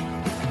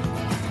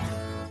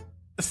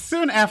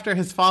 Soon after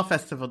his fall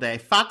festival day,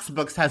 Fox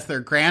Books has their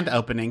grand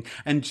opening,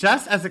 and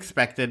just as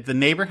expected, the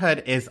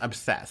neighborhood is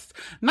obsessed.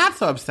 Not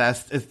so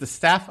obsessed is the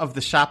staff of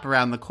the shop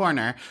around the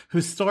corner,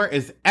 whose store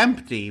is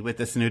empty with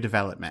this new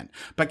development.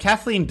 But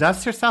Kathleen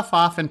dusts herself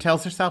off and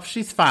tells herself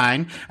she's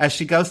fine as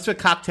she goes to a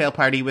cocktail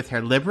party with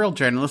her liberal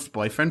journalist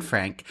boyfriend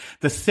Frank,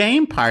 the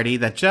same party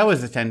that Joe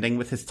is attending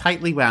with his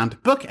tightly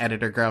wound book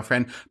editor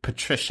girlfriend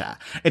Patricia.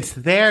 It's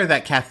there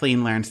that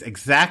Kathleen learns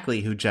exactly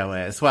who Joe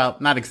is. Well,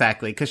 not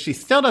exactly, because she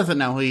still doesn't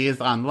know who he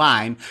is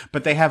online,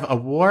 but they have a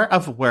war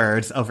of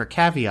words over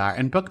caviar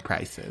and book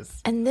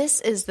prices. And this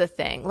is the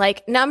thing.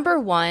 Like, number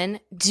one,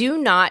 do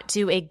not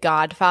do a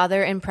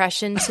Godfather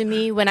impression to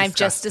me when I've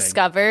just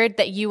discovered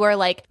that you are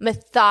like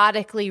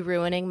methodically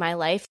ruining my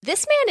life.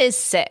 This man is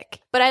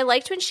sick. But I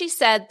liked when she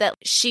said that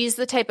she's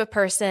the type of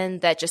person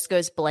that just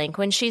goes blank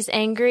when she's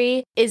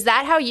angry. Is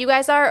that how you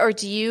guys are? Or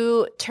do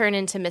you turn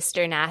into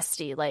Mr.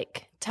 Nasty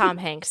like Tom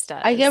Hanks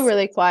does? I get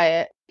really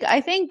quiet.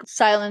 I think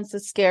silence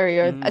is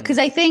scarier because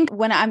I think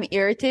when I'm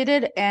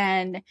irritated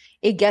and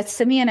it gets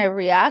to me and I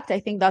react, I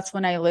think that's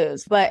when I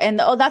lose.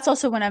 That's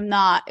also when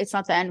it's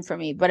not the end for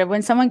me. But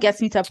when someone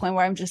gets me to a point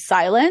where I'm just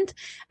silent,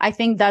 I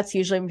think that's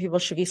usually when people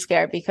should be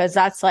scared, because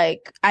that's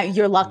like,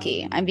 you're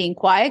lucky. I'm being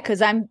quiet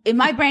because in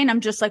my brain,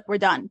 I'm just like, we're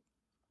done.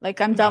 Like,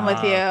 I'm done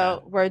with you.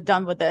 Okay. We're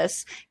done with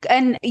this.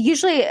 And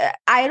usually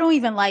I don't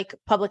even like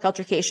public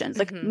altercations.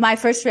 Like my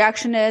first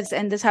reaction is,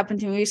 and this happened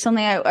to me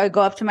recently, I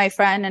go up to my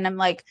friend and I'm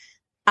like,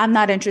 I'm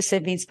not interested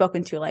in being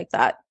spoken to like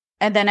that.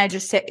 And then I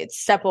just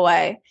step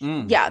away.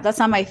 Yeah, that's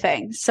not my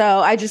thing. So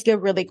I just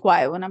get really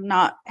quiet when I'm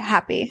not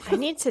happy. I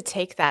need to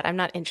take that. I'm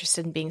not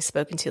interested in being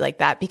spoken to like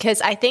that, because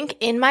I think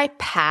in my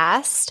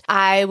past,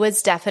 I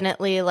was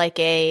definitely like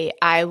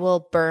I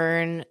will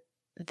burn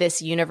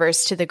this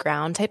universe to the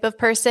ground type of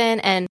person.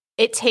 And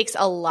it takes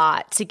a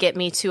lot to get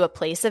me to a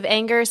place of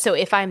anger. So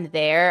if I'm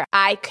there,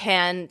 I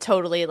can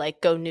totally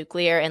like go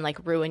nuclear and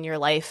like ruin your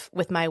life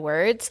with my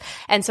words.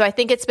 And so I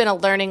think it's been a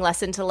learning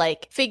lesson to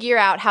like figure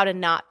out how to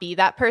not be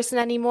that person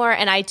anymore.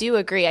 And I do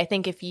agree. I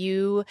think if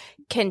you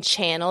can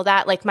channel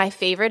that, like my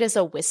favorite is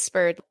a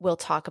whispered, we'll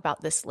talk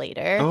about this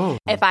later. Oh.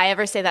 If I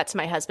ever say that to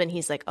my husband,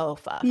 he's like, oh,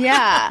 fuck.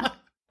 Yeah.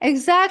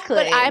 Exactly.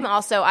 But I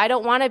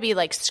don't want to be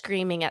like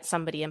screaming at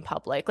somebody in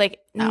public. Like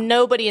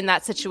nobody in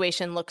that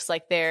situation looks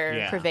like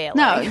they're prevailing.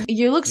 No,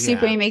 you look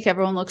stupid. You make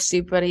everyone look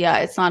stupid. Yeah,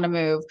 it's not a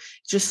move.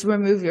 Just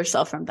remove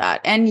yourself from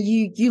that. And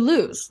you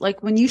lose.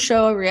 Like when you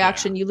show a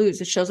reaction, you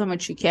lose. It shows how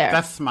much you care.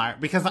 That's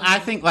smart, because I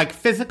think like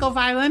physical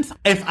violence,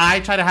 if I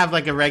try to have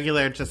like a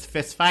regular just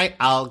fist fight,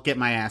 I'll get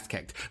my ass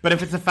kicked. But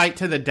if it's a fight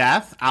to the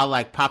death, I'll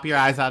like pop your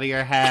eyes out of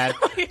your head.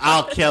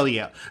 I'll kill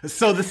you.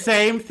 So the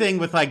same thing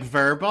with like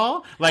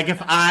verbal. Like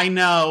if I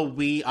know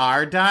we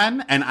are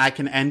done and I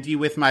can end you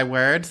with my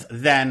words,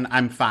 then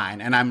I'm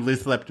fine. And I'm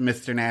loose-lipped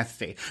Mr.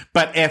 Nasty.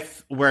 But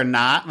if we're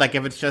not, like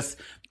if it's just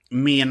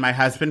me and my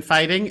husband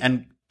fighting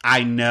and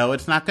I know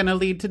it's not going to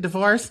lead to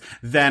divorce,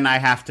 then I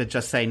have to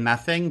just say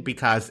nothing,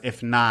 because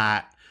if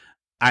not,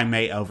 I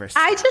may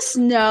overstep. I just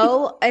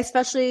know,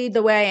 especially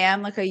the way I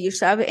am, like I used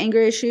to have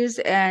anger issues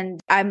and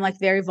I'm like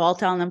very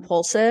volatile and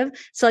impulsive.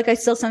 So like I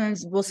still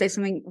sometimes will say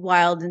something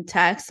wild in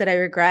text that I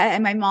regret.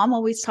 And my mom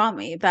always taught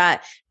me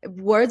that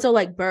words are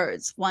like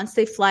birds. Once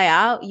they fly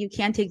out, you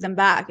can't take them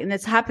back. And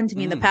it's happened to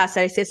me in the past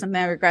that I say something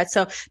I regret.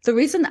 So the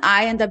reason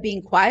I end up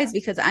being quiet is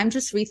because I'm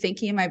just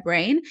rethinking in my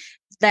brain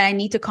that I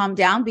need to calm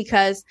down,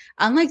 because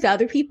unlike the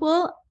other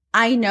people,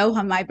 I know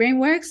how my brain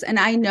works, and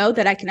I know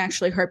that I can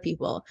actually hurt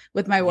people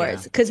with my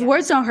words, because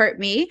words don't hurt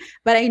me,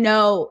 but I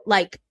know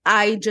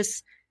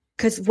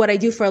because what I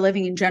do for a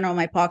living in general,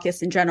 my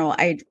podcast in general,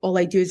 all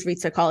I do is read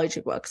psychology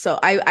books. So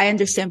I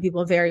understand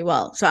people very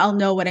well. So I'll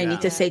know what I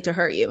need to say to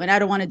hurt you. And I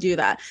don't want to do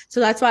that.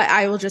 So that's why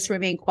I will just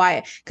remain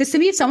quiet. Because to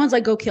me, if someone's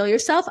like, go kill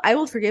yourself, I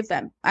will forgive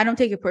them. I don't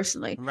take it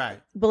personally. Right.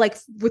 But like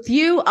with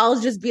you, I'll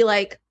just be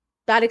like,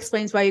 that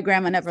explains why your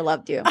grandma never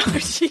loved you. Oh,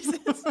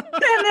 Jesus. And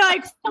they're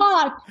like,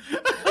 fuck.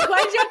 Like,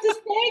 why did you have to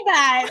say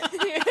that? You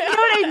know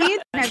what I mean?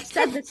 And I've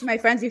said this to my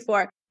friends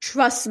before.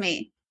 Trust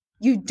me.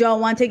 You don't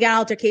want to get an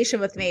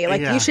altercation with me.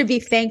 Like, you should be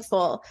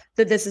thankful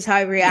that this is how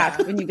I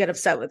react when you get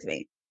upset with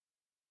me.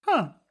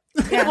 Huh.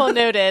 Yeah. Well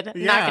noted.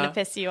 Yeah. Not going to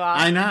piss you off.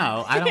 I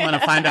know. I don't want to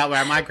find out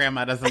where my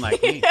grandma doesn't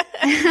like me.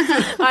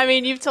 I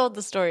mean, you've told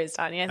the stories,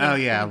 Tanya. Oh,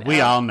 yeah.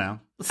 We all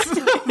know.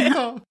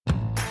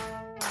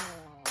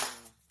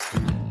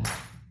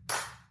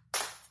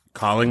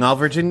 Calling all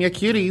Virginia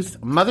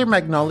cuties, Mother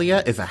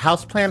Magnolia is a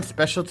houseplant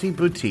specialty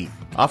boutique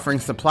offering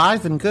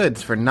supplies and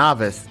goods for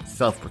novice,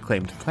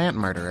 self-proclaimed plant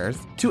murderers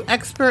to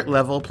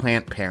expert-level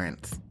plant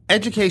parents.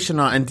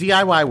 Educational and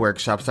DIY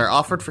workshops are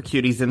offered for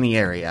cuties in the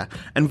area,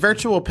 and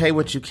virtual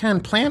pay-what-you-can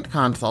plant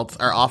consults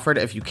are offered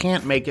if you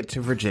can't make it to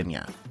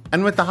Virginia.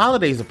 And with the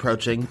holidays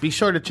approaching, be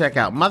sure to check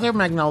out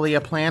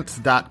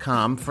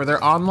MotherMagnoliaPlants.com for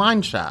their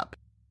online shop.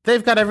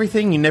 They've got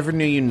everything you never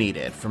knew you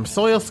needed, from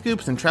soil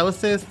scoops and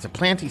trellises to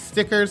planty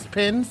stickers,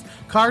 pins,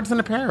 cards, and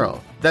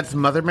apparel. That's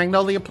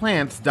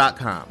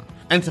MotherMagnoliaPlants.com.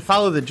 And to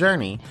follow the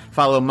journey,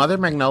 follow Mother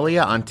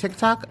Magnolia on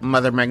TikTok,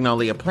 Mother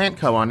Magnolia Plant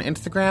Co. on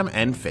Instagram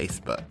and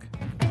Facebook.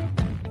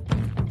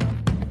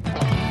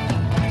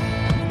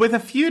 With a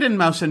feud in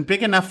motion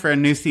big enough for a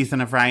new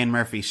season of Ryan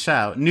Murphy's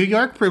show, New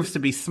York proves to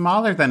be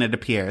smaller than it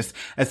appears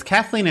as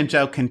Kathleen and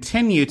Joe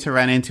continue to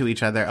run into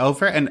each other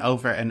over and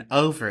over and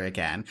over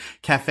again.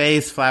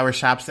 Cafes, flower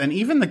shops, and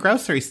even the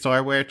grocery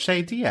store where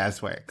Che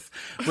Diaz works,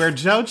 where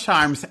Joe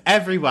charms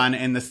everyone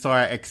in the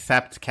store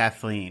except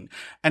Kathleen.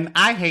 And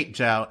I hate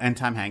Joe and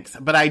Tom Hanks,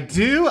 but I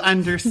do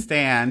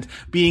understand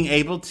being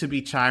able to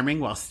be charming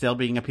while still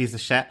being a piece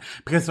of shit.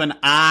 Because when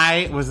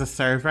I was a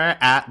server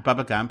at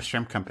Bubba Gump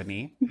Shrimp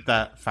Company,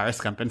 the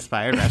Forrest Gump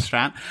inspired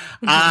restaurant,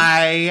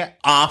 I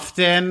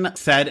often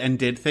said and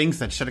did things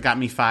that should have got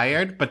me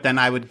fired, but then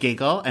I would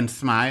giggle and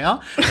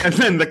smile, and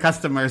then the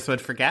customers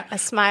would forget. A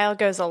smile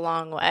goes a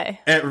long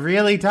way. It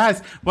really does.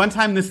 One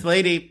time this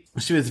lady,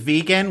 she was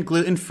vegan,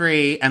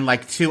 gluten-free, and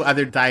like 2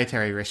 other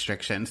dietary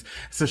restrictions.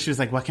 So she was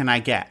like, what can I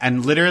get?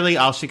 And literally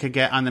all she could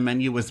get on the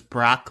menu was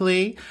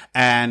broccoli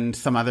and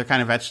some other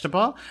kind of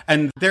vegetable.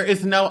 And there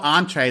is no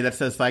entree that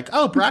says like,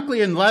 oh,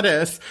 broccoli and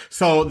lettuce.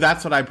 So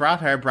that's what I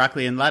brought her,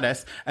 broccoli and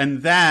lettuce.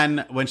 And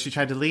then when she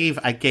tried to leave,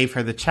 I gave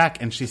her the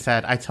check and she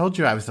said, I told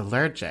you I was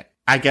allergic.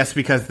 I guess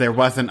because there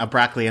wasn't a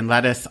broccoli and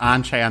lettuce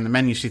entree on the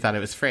menu, she thought it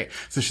was free.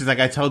 So she's like,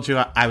 I told you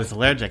I was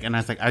allergic. And I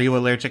was like, are you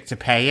allergic to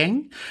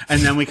paying?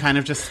 And then we kind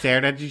of just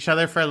stared at each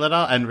other for a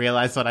little and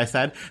realized what I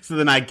said. So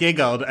then I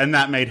giggled and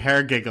that made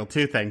her giggle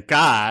too, thank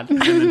God.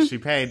 And then she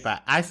paid,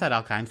 but I said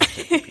all kinds of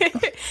shit to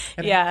people.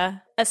 Yeah.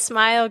 A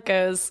smile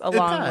goes a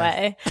long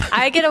way.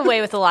 I get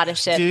away with a lot of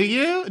shit. Do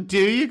you? Do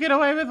you get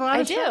away with a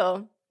lot of shit? I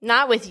do.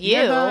 Not with you.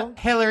 You're the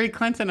Hillary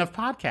Clinton of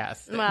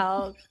podcasts.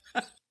 Well,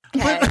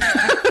 okay.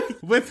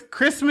 With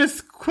Christmas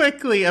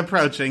quickly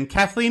approaching,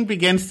 Kathleen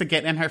begins to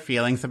get in her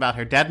feelings about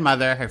her dead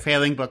mother, her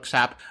failing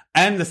bookshop,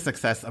 and the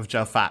success of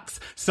Joe Fox.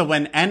 So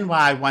when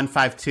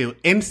NY152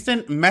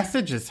 instant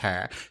messages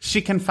her,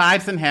 she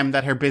confides in him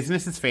that her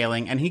business is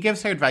failing, and he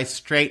gives her advice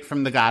straight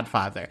from The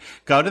Godfather.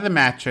 Go to the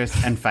mattress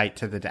and fight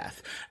to the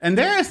death. And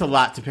there is a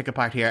lot to pick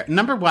apart here.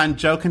 Number one,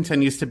 Joe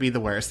continues to be the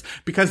worst,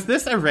 because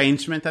this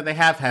arrangement that they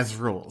have has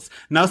rules.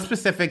 No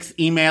specifics,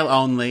 email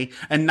only.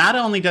 And not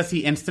only does he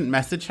instant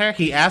message her,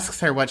 he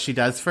asks her what she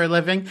does for a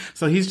living.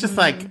 So he's just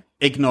like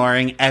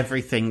ignoring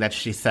everything that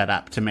she set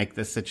up to make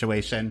this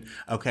situation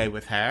okay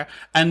with her.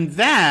 And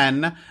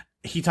then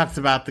he talks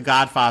about The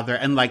Godfather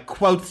and like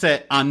quotes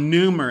it on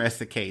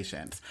numerous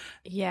occasions.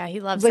 Yeah,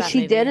 he loves but that she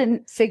movie.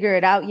 didn't figure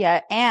it out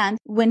yet. And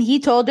when he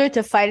told her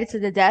to fight it to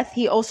the death,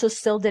 he also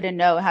still didn't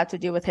know how to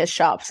do with his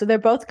shop. So they're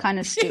both kind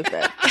of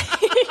stupid.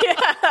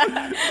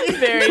 Yeah,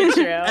 very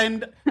true.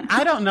 And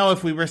I don't know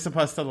if we were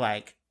supposed to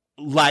like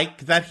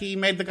that he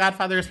made The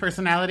Godfather his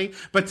personality,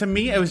 but to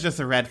me it was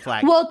just a red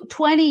flag. Well,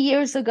 20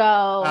 years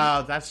ago,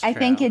 oh, that's true. I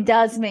think it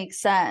does make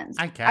sense.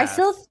 I guess. I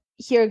still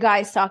hear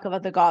guys talk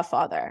about The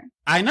Godfather.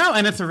 I know,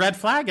 and it's a red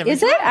flag every Is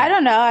time. it? I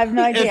don't know. I have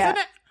no idea. Isn't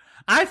it?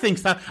 I think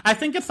so. I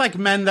think it's like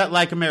men that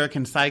like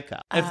American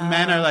Psycho. If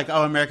men are like,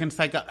 oh, American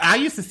Psycho. I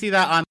used to see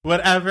that on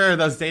whatever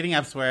those dating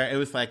apps where it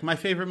was like, my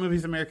favorite movie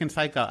is American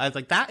Psycho. I was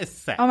like, that is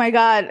sick. Oh my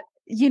God.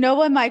 You know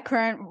what my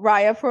current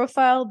Raya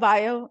profile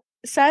bio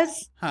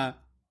says? Huh.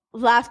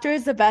 Laughter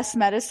is the best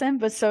medicine,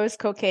 but so is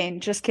cocaine.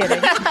 Just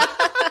kidding.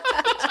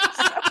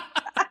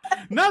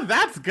 No,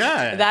 that's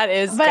good. That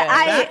is But good.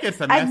 That gets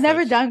a I've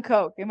never message. done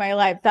coke in my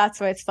life. That's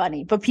why it's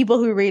funny. But people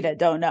who read it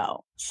don't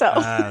know. So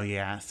Oh,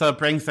 yeah. So it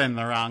brings in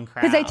the wrong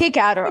crowd. because I take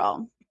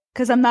Adderall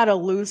because I'm not a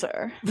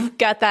loser.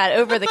 Got that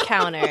over the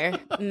counter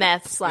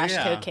meth /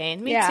 Yeah.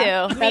 cocaine. Me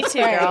Yeah, too. Me that's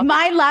too, right. girl.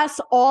 Mine lasts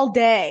all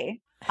day.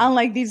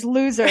 Unlike these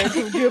losers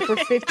who do it for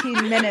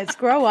 15 minutes.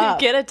 Grow up.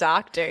 Get a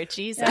doctor.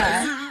 Jesus.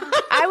 Yeah.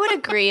 I would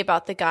agree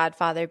about The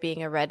Godfather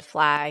being a red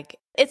flag.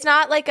 It's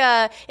not like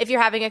if you're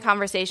having a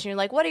conversation, you're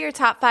like, what are your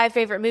top 5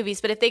 favorite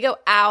movies? But if they go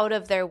out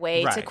of their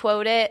way to Right.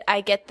 quote it,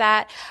 I get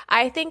that.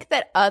 I think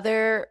that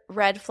other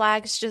red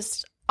flags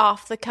just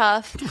off the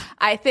cuff.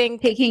 I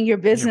think Taking your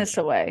business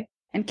away.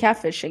 and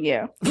catfishing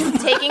you.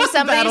 Taking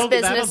somebody's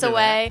business that'll do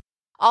away.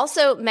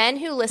 Also, men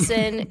who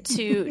listen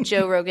to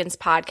Joe Rogan's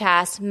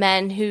podcast,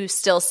 men who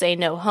still say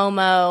no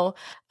homo.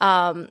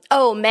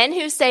 Men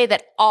who say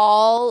that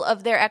all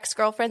of their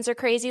ex-girlfriends are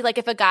crazy. Like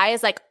if a guy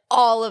is like,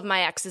 all of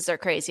my exes are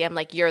crazy, I'm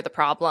like, you're the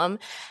problem.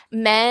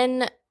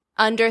 Men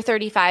under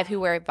 35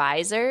 who wear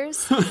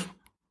visors.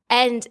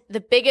 And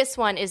the biggest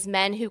one is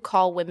men who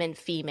call women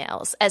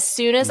females. As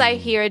soon as I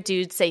hear a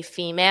dude say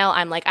female,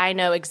 I'm like, I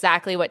know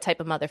exactly what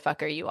type of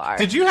motherfucker you are.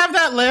 Did you have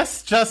that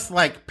list just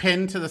like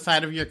pinned to the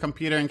side of your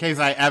computer in case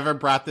I ever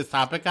brought this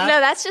topic up?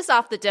 No, that's just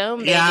off the dome,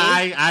 baby.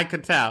 Yeah, I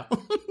could tell.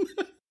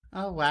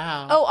 Oh,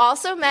 wow. Oh,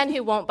 also men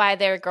who won't buy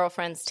their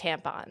girlfriend's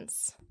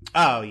tampons.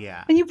 Oh,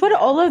 yeah. And you put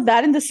all of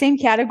that in the same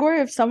category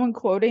of someone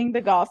quoting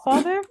The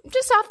Godfather?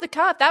 Just off the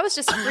cuff. That was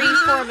just free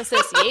form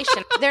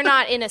association. They're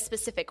not in a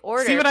specific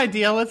order. See what I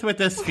deal with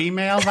this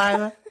female,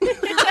 Violet?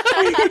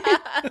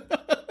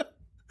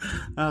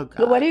 Oh, God.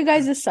 But what are you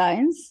guys'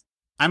 signs?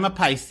 I'm a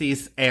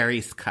Pisces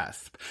Aries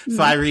cusp.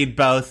 So I read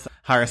both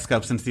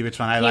horoscopes and see which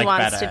one I like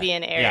better. He wants to be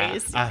an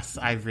Aries. Yeah,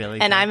 I really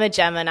And do. I'm a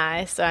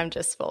Gemini, so I'm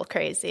just full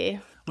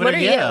crazy. What are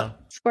you?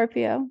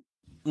 Scorpio.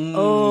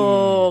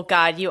 Oh,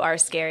 God, you are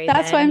scary.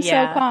 That's then. why I'm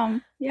Yeah. so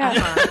calm. Yeah.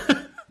 Uh-huh.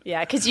 Yeah,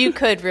 because you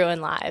could ruin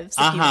lives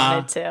if you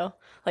wanted to,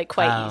 like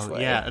quite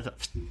easily. Yeah.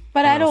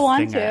 But I don't Little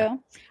want stinger. to.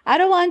 I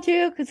don't want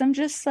to because I'm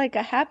just like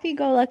a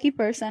happy-go-lucky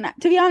person.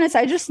 To be honest,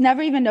 I just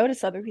never even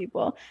notice other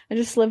people. I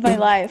just live my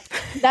life.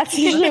 That's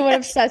usually what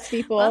upsets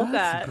people. Love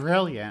That's that.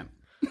 brilliant.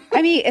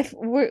 I mean, if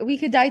we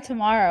could die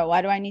tomorrow,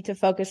 why do I need to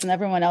focus on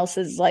everyone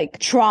else's like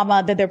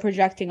trauma that they're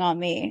projecting on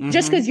me?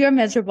 Just because you're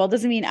miserable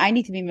doesn't mean I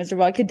need to be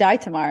miserable. I could die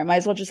tomorrow. I might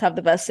as well just have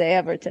the best day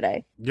ever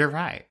today. You're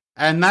right.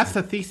 And that's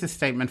the thesis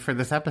statement for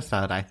this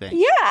episode, I think.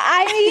 Yeah,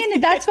 I mean,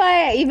 that's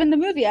why even the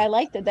movie, I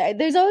liked it.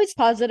 There's always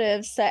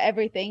positives to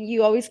everything.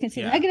 You always can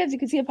see negatives. You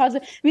can see a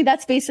positive. I mean,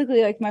 that's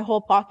basically like my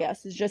whole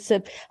podcast is just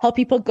to help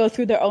people go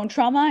through their own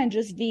trauma and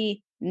just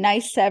be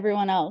nice to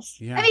everyone else.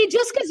 Yeah. I mean,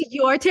 just because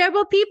you're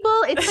terrible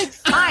people, it's like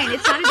fine.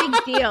 It's not a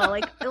big deal.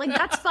 Like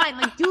that's fine.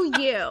 Like, do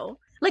you?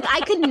 Like,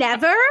 I could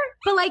never,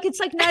 but like, it's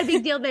like not a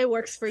big deal that it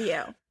works for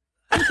you.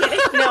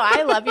 No,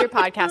 I love your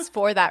podcast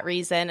for that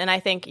reason. And I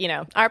think,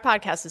 our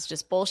podcast is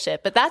just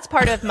bullshit. But that's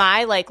part of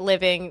my like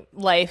living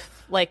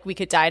life, like we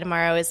could die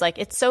tomorrow is like,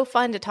 it's so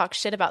fun to talk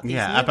shit about these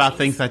movies. About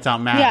things that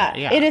don't matter.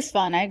 Yeah, it is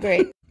fun. I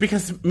agree.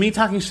 Because me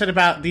talking shit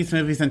about these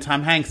movies and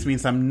Tom Hanks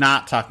means I'm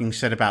not talking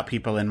shit about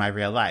people in my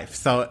real life.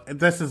 So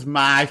this is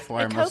my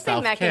form of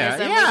self-care.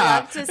 Mechanism. We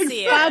love to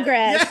see it.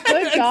 Progress.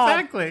 Good job.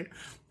 Exactly.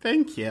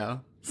 Thank you.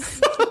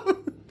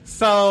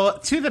 So,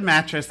 to the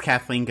mattress,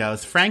 Kathleen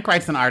goes. Frank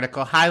writes an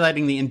article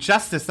highlighting the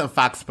injustice of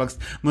Fox Books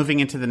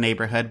moving into the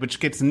neighborhood, which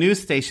gets news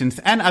stations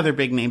and other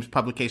big names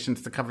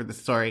publications to cover the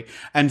story.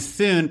 And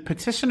soon,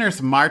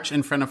 petitioners march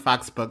in front of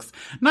Fox Books,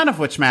 none of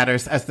which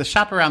matters as the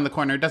shop around the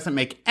corner doesn't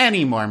make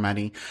any more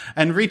money.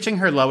 And reaching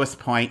her lowest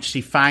point, she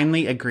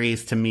finally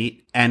agrees to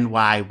meet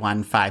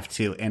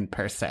NY152 in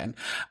person.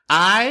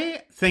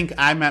 I think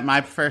I met my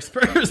first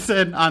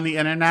person on the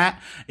internet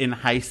in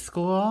high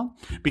school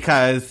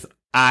because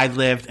I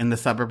lived in the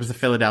suburbs of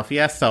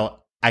Philadelphia, so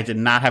I did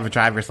not have a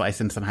driver's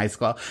license in high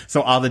school.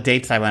 So all the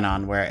dates I went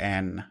on were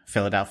in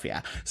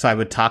Philadelphia. So I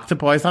would talk to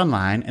boys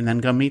online and then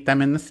go meet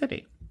them in the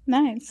city.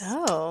 Nice.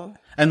 Oh.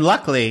 And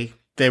luckily,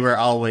 they were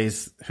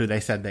always who they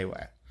said they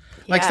were.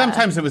 Like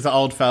sometimes it was an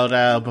old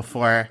photo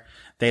before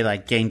they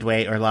like gained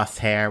weight or lost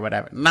hair,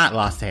 whatever. Not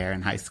lost hair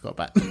in high school,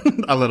 but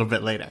a little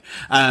bit later.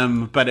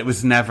 But it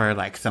was never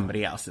like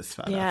somebody else's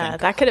photo. Yeah,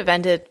 that could have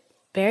ended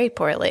very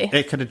poorly.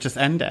 It could have just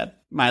ended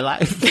my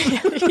life.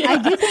 I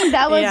do think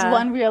that was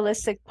one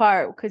realistic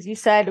part because you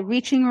said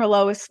reaching her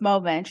lowest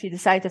moment, she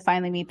decided to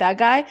finally meet that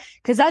guy.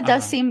 Because that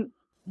does seem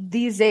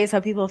these days how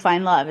people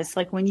find love. It's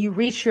like when you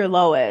reach your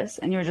lowest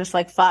and you're just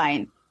like,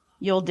 fine,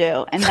 you'll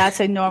do. And that's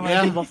like normally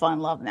people fall in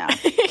love now.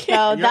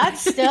 So that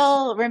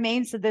still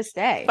remains to this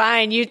day.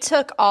 Fine. You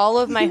took all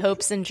of my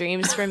hopes and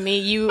dreams from me.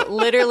 You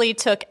literally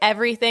took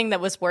everything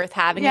that was worth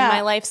having in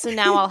my life. So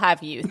now I'll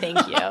have you. Thank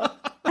you.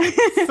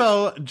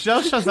 So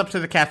Joe shows up to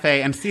the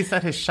cafe and sees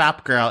that his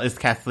shop girl is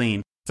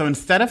Kathleen. So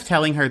instead of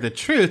telling her the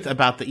truth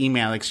about the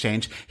email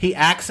exchange, he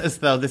acts as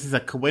though this is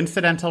a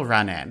coincidental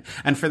run-in.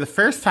 And for the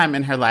first time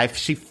in her life,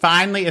 she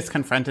finally is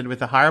confronted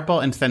with a horrible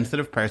and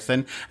sensitive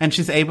person, and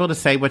she's able to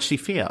say what she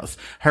feels.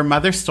 Her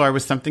mother's store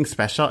was something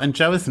special, and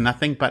Joe is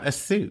nothing but a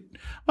suit.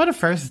 What a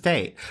first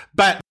date.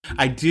 But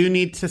I do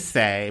need to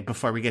say,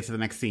 before we get to the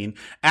next scene,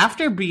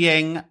 after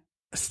being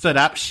stood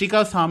up, she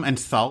goes home and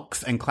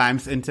sulks and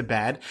climbs into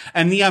bed.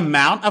 And the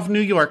amount of New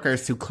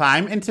Yorkers who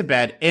climb into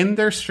bed in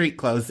their street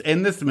clothes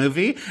in this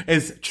movie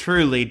is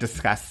truly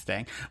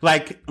disgusting.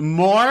 Like,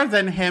 more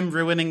than him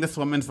ruining this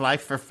woman's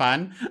life for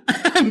fun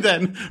and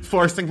then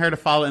forcing her to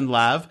fall in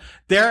love,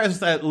 there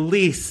is at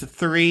least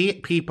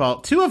 3 people,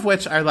 2 of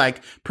which are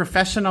like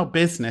professional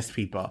business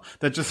people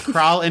that just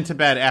crawl into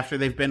bed after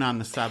they've been on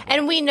the subway.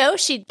 And we know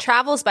she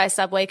travels by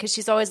subway because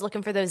she's always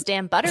looking for those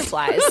damn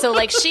butterflies. So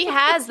like she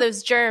has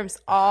those germs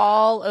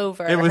all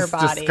over her body. It was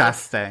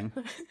disgusting.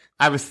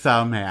 I was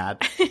so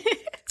mad.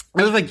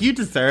 I was like, you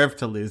deserve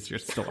to lose your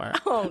store.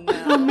 Oh,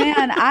 no. Oh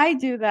man, I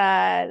do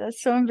that.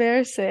 That's so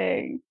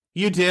embarrassing.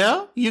 You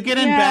do? You get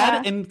in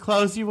bed in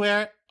clothes you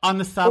wear on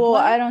the subway? Well,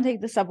 I don't take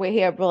the subway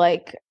here, but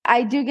like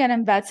I do get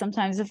in bed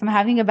sometimes. If I'm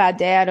having a bad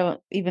day, I don't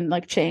even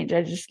like change.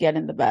 I just get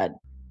in the bed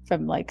if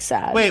I'm like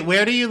sad. Wait,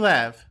 where do you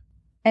live?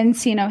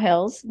 Encino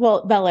Hills.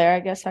 Well, Bel Air, I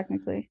guess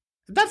technically.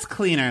 That's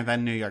cleaner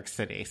than New York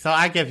City, so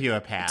I give you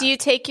a pass. Do you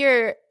take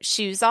your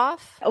shoes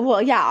off?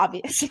 Well, yeah,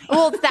 obviously.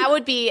 Well, that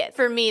would be,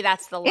 for me,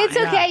 that's the line. It's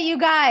okay, you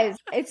guys.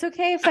 It's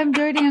okay if I'm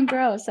dirty and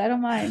gross. I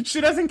don't mind. She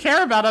doesn't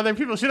care about other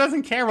people. She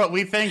doesn't care what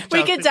we think.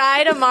 We could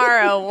die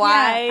tomorrow.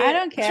 Why? Yeah, I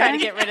don't care. Try to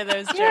get rid of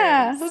those germs.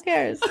 Yeah, who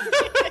cares?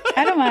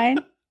 I don't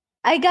mind.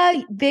 I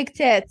got big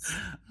tits.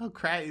 Oh,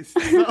 Christ.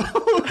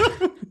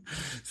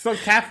 So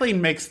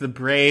Kathleen makes the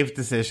brave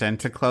decision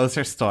to close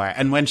her store.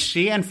 And when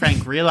she and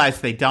Frank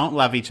realize they don't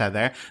love each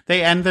other,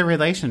 they end the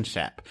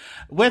relationship.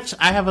 Which,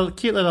 I have a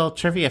cute little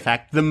trivia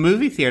fact. The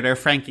movie theater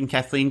Frank and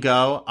Kathleen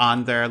go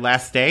on their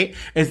last date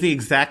is the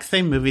exact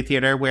same movie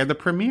theater where the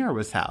premiere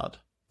was held.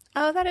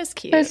 Oh, that is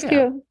cute. That's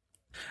cute.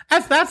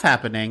 As that's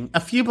happening, a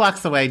few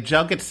blocks away,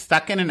 Joe gets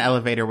stuck in an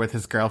elevator with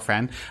his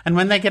girlfriend, and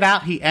when they get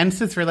out, he ends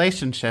his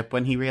relationship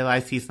when he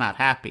realizes he's not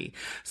happy.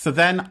 So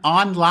then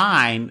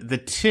online, the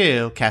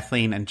two,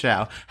 Kathleen and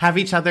Joe, have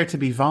each other to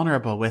be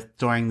vulnerable with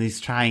during these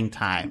trying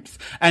times.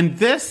 And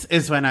this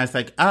is when I was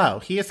like, oh,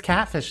 he is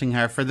catfishing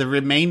her for the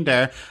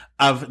remainder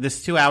of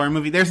this 2-hour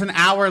movie. There's an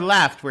hour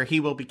left where he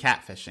will be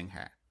catfishing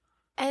her.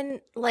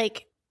 And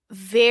like,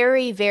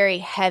 very, very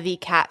heavy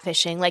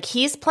catfishing. Like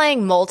he's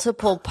playing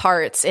multiple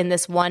parts in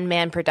this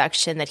one-man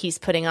production that he's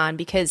putting on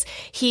because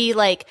he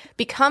like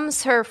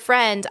becomes her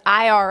friend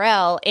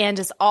IRL and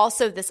is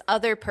also this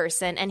other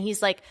person. And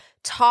he's like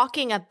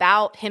talking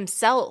about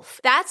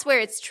himself. That's where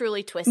it's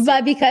truly twisted.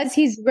 But because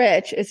he's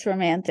rich, it's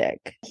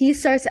romantic. He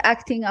starts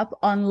acting up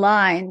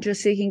online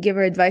just so he can give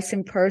her advice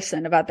in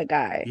person about the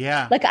guy.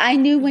 Yeah. Like I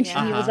knew when she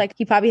was like,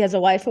 he probably has a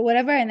wife or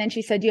whatever. And then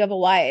she said, do you have a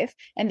wife?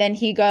 And then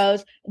he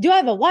goes, do I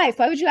have a wife?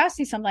 Why would you ask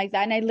me something like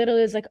that? And I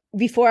literally was like,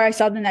 before I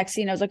saw the next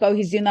scene, I was like, oh,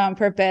 he's doing that on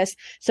purpose.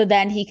 So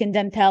then he can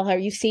then tell her,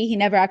 you see, he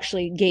never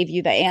actually gave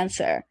you the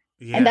answer.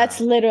 Yeah. And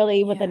that's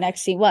literally what the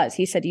next scene was.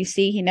 He said, you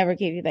see, he never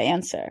gave you the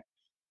answer.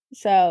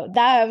 So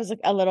that I was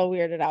like a little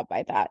weirded out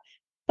by that.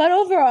 But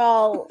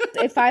overall,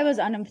 if I was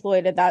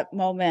unemployed at that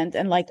moment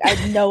and like I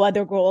had no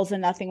other goals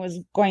and nothing was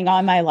going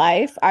on in my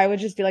life, I would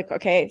just be like,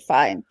 okay,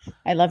 fine.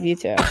 I love you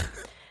too.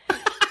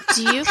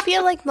 Do you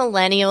feel like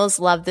millennials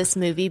love this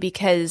movie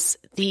because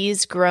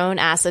these grown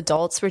ass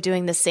adults were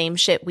doing the same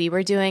shit we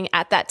were doing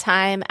at that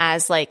time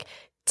as like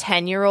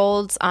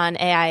 10-year-olds on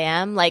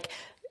AIM? Like,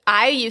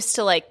 I used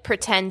to like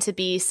pretend to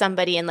be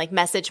somebody and like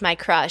message my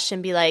crush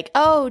and be like,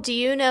 oh, do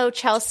you know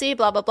Chelsea?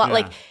 Blah, blah, blah. Yeah.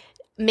 Like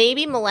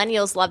maybe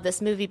millennials love this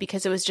movie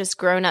because it was just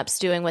grown-ups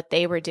doing what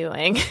they were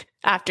doing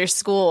after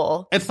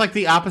school. It's like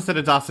the opposite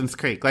of Dawson's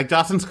Creek. Like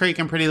Dawson's Creek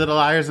and Pretty Little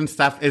Liars and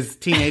stuff is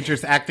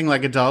teenagers acting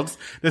like adults.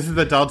 This is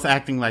adults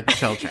acting like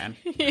children.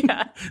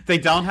 Yeah. They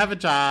don't have a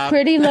job.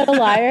 Pretty Little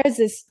Liars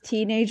is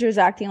teenagers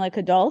acting like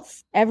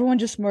adults. Everyone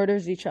just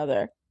murders each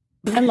other.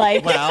 And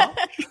like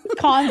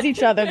cons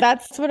each other.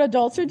 That's what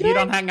adults are doing. You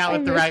don't hang out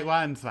with the right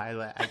ones,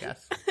 Violet, I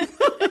guess.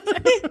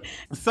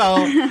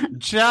 So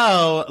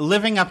Joe,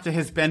 living up to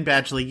his Ben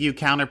Badgley You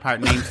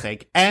counterpart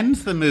namesake,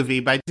 ends the movie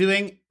by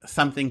doing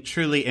something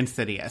truly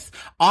insidious.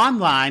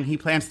 Online, he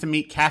plans to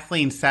meet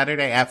Kathleen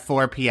Saturday at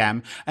 4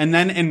 p.m. and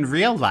then in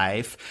real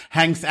life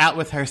hangs out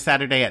with her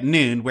Saturday at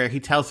noon where he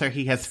tells her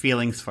he has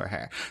feelings for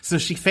her. So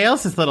she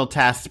fails his little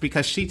test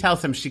because she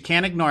tells him she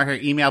can't ignore her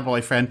email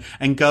boyfriend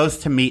and goes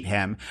to meet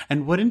him.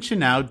 And wouldn't you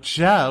know,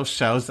 Joe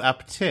shows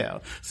up too.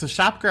 So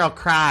Shop Girl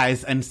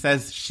cries and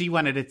says she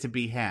wanted it to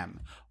be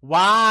him.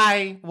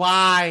 Why?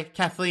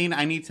 Kathleen,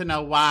 I need to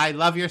know why.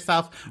 Love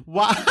yourself.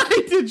 Why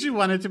did you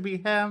want it to be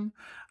him?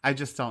 I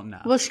just don't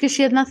know. Well, because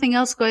she had nothing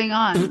else going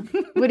on.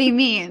 What do you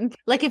mean?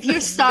 Like if you're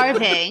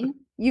starving,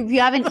 you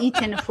haven't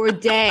eaten for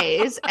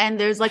days and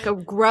there's like a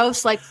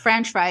gross like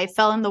French fry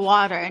fell in the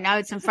water and now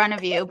it's in front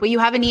of you, but you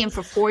haven't eaten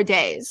for 4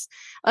 days.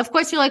 Of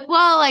course, you're like,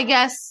 well, I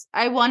guess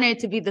I wanted it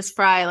to be this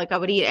fry. Like I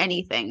would eat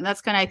anything. That's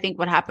kind of, I think,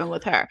 what happened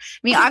with her. I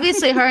mean,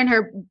 obviously her and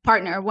her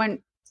partner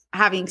weren't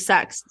having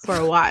sex for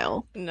a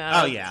while. No.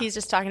 Oh, yeah. He's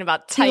just talking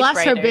about She typewriters.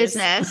 lost her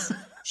business.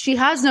 She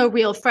has no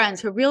real friends.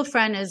 Her real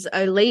friend is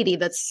a lady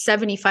that's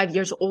 75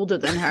 years older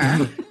than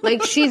her.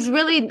 Like she has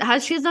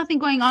nothing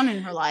going on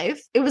in her life.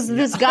 It was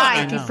this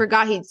guy. He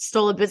forgot he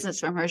stole a business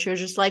from her. She was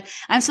just like,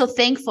 I'm so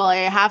thankful I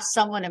have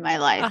someone in my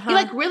life. He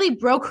like really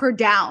broke her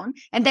down.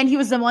 And then he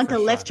was the one to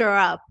lift her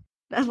up.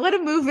 What a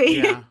movie.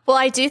 Yeah. Well,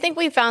 I do think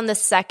we found the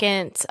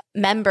second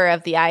member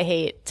of the I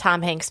Hate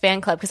Tom Hanks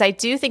fan club because I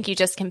do think you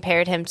just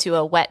compared him to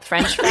a wet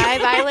French fry,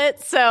 Violet.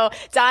 So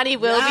Donnie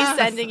will be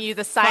sending you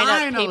the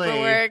sign-up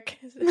paperwork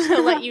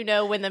to let you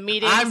know when the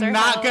meetings are I'm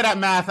not held. good at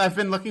math. I've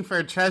been looking for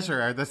a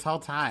treasurer this whole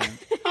time.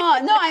 Oh,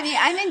 no, I mean,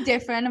 I'm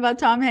indifferent about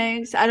Tom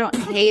Hanks. I don't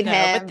hate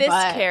him. But this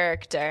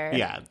character.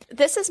 Yeah.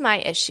 This is my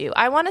issue.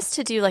 I want us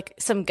to do like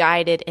some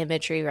guided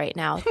imagery right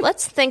now.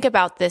 Let's think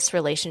about this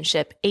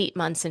relationship 8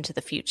 months into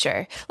the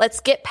future.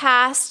 Let's get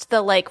past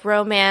the like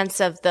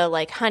romance of the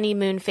like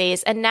honeymoon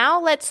phase. And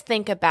now let's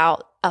think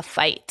about a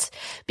fight,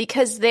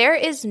 because there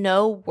is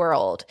no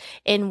world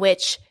in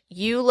which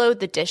you load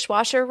the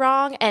dishwasher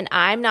wrong and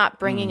I'm not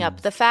bringing up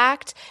the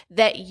fact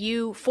that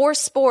you, for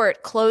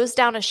sport, closed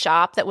down a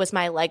shop that was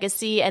my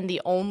legacy and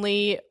the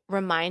only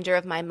reminder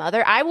of my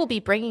mother. I will be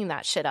bringing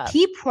that shit up.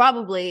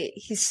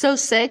 He's so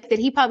sick that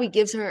he probably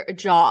gives her a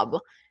job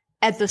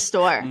at the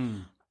store.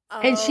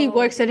 And she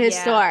works at his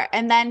store.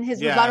 And then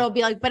his rebuttal will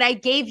be like, but I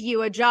gave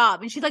you a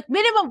job. And she's like,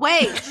 minimum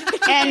wage.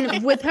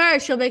 And with her,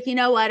 she'll be like, you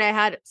know what? I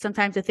had some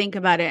time to think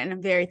about it. And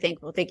I'm very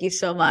thankful. Thank you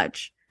so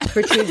much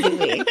for choosing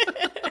me.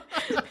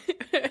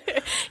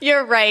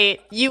 You're right.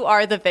 You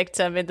are the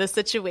victim in this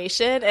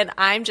situation. And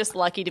I'm just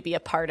lucky to be a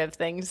part of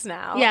things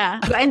now. Yeah.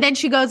 And then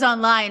she goes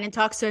online and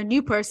talks to a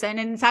new person.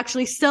 And it's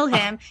actually still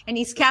him. And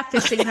he's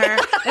catfishing her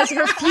as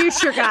her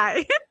future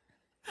guy.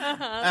 Oh,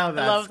 I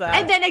love that.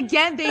 And then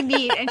again they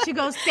meet and she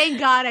goes, thank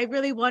God, I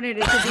really wanted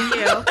it to be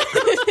you.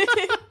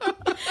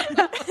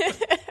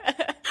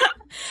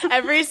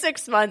 Every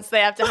 6 months they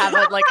have to have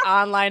a like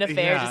online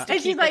affair just to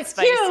and keep she's like, it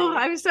spicy. phew,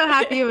 I'm so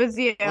happy it was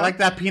you. Like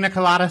that pina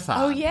colada song.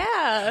 Oh,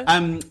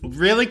 yeah.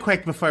 Really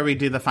quick before we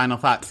do the final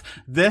thoughts.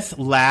 This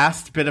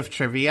last bit of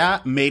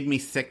trivia made me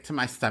sick to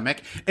my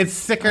stomach. It's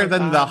sicker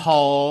than the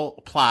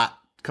whole plot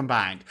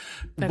combined.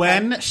 Okay.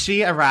 When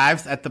she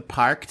arrives at the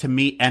park to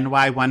meet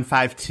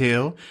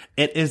NY152,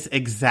 it is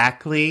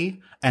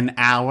exactly an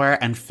hour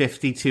and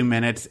 52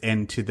 minutes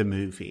into the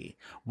movie.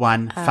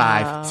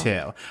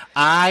 152.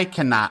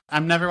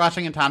 I'm never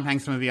watching a Tom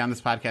Hanks movie on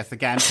this podcast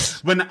again.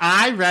 When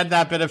I read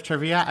that bit of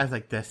trivia, I was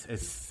like, this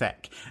is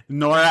sick.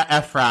 Nora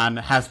Ephron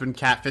has been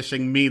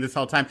catfishing me this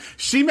whole time.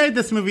 She made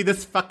this movie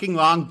this fucking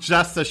long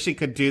just so she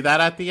could do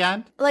that at the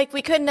end. Like,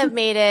 we couldn't have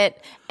made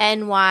it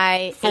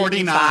NY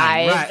 49,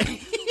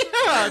 right?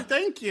 Yeah,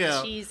 thank you.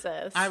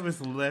 Jesus. I was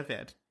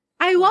livid.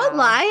 I won't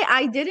lie,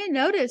 I didn't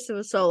notice it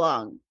was so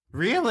long.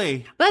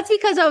 Really? But that's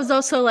because I was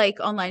also like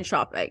online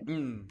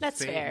shopping.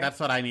 That's fair. That's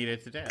what I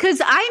needed to do.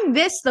 Because I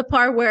missed the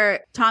part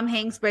where Tom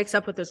Hanks breaks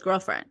up with his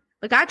girlfriend.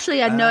 Like,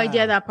 actually, I had no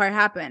idea that part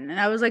happened. And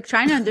I was like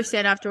trying to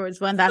understand afterwards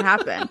when that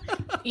happened.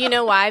 You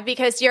know why?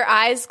 Because your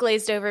eyes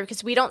glazed over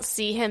because we don't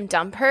see him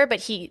dump her,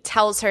 but he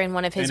tells her in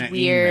one of his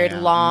weird,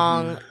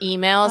 long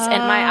emails.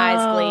 And my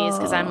eyes glaze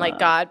because I'm like,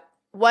 God,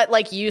 what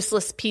like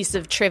useless piece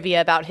of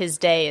trivia about his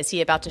day is he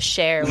about to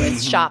share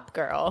with Shop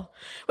Girl?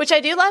 Which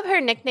I do love.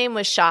 Her nickname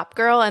was Shop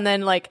Girl. And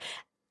then like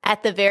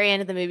at the very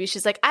end of the movie,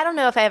 she's like, I don't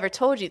know if I ever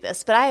told you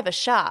this, but I have a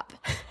shop.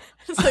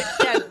 It's like,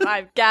 yeah,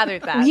 I've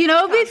gathered that. You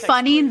know, it'd be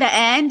funny in the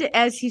end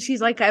as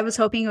she's like, I was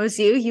hoping it was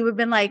you. He would have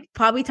been like,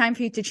 probably time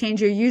for you to change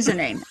your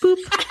username. Boop.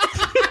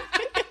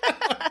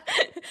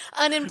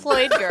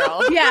 Unemployed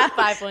girl. Yeah.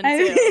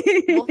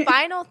 512. Well,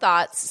 final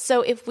thoughts.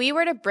 So if we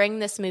were to bring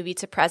this movie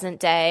to present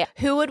day,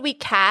 who would we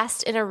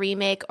cast in a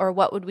remake, or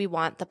what would we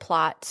want the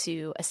plot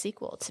to a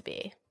sequel to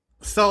be?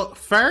 So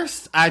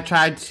first, I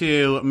tried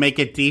to make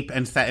it deep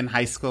and set in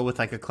high school with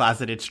like a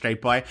closeted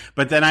straight boy.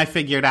 But then I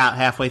figured out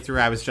halfway through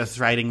I was just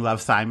writing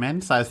Love,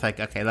 Simon. So I was like,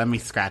 okay, let me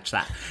scratch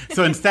that.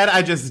 So instead,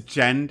 I just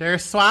gender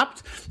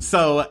swapped.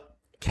 So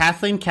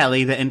Kathleen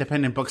Kelly, the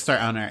independent bookstore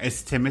owner,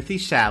 is Timothy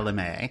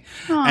Chalamet.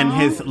 Aww. And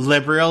his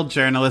liberal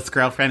journalist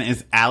girlfriend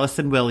is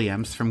Allison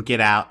Williams from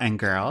Get Out and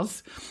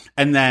Girls.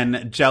 And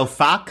then Joe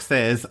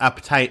Fox's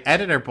uptight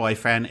editor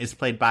boyfriend is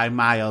played by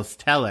Miles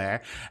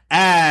Teller.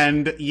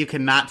 And you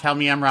cannot tell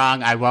me I'm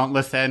wrong. I won't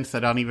listen, so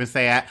don't even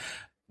say it.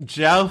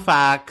 Joe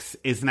Fox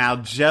is now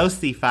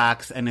Josie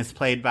Fox and is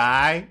played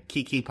by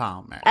Keke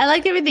Palmer. I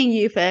like everything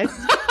you picked.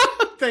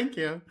 Thank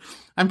you.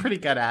 I'm pretty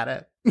good at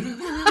it.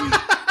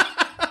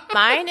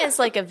 Mine is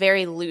like a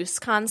very loose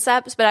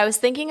concept, but I was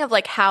thinking of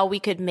like how we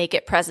could make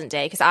it present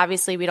day, because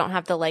obviously we don't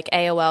have the like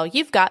AOL,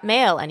 you've got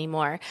mail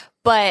anymore.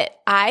 But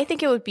I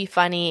think it would be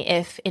funny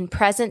if in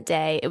present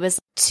day it was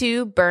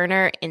 2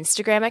 burner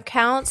Instagram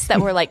accounts that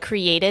were like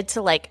created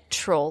to like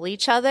troll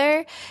each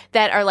other,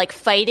 that are like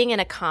fighting in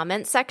a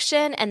comment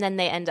section, and then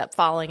they end up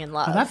falling in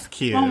love. Oh, that's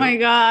cute. Oh my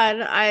God,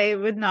 I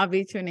would not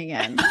be tuning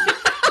in.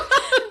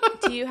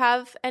 Do you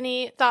have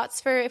any thoughts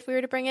for if we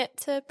were to bring it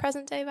to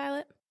present day,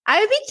 Violet? I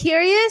would be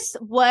curious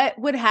what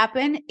would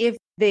happen if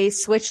they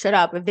switched it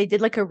up, if they did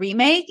like a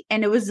remake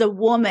and it was a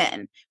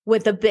woman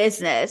with a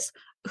business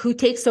who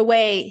takes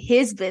away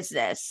his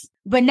business,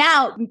 but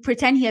now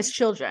pretend he has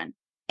children.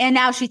 And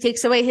now she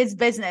takes away his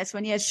business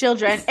when he has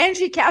children and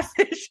she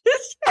catfishes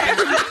him.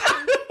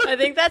 I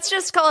think that's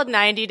just called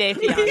 90 Day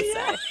Fiance.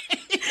 Yeah.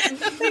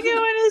 Like, I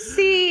want to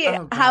see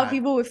how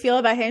people would feel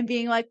about him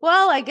being like,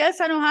 well, I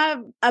guess I don't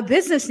have a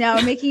business now.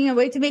 I'm making a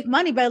way to make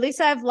money, but at least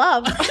I have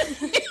love.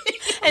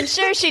 And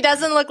sure, she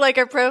doesn't look like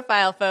her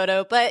profile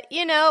photo, but,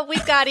 you know,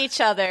 we've got each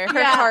other.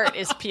 Her heart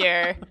is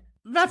pure.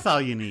 That's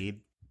all you need.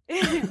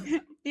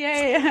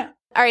 Yeah.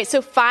 All right,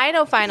 so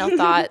final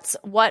thoughts.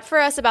 What for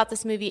us about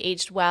this movie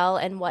aged well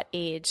and what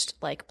aged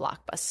like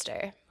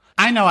blockbuster?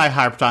 I know I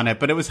harped on it,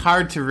 but it was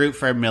hard to root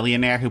for a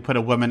millionaire who put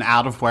a woman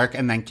out of work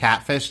and then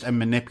catfished and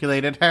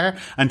manipulated her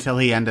until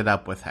he ended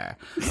up with her.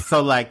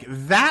 So, like,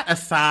 that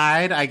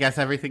aside, I guess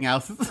everything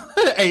else is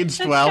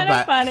aged well,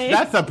 but funny.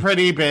 That's a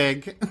pretty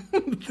big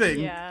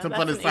thing to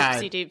put aside.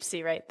 That's an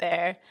oopsie-doopsie right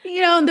there.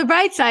 You know, on the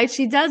bright side,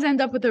 she does end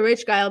up with a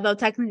rich guy, although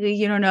technically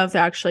you don't know if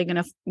they're actually going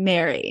to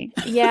marry.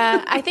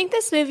 Yeah, I think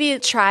this movie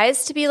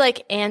tries to be,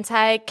 like,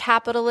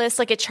 anti-capitalist.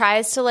 Like, it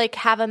tries to, like,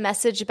 have a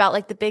message about,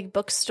 like, the big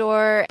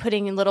bookstore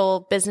putting little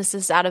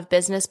businesses out of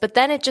business, but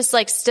then it just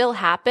like still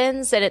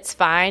happens and it's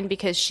fine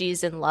because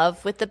she's in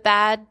love with the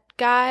bad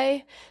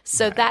guy.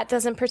 So that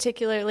doesn't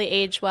particularly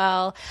age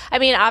well. I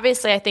mean,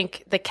 obviously I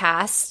think the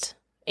cast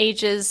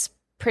ages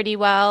pretty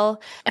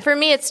well. And for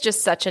me, it's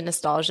just such a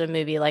nostalgia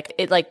movie. Like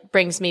it like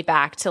brings me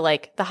back to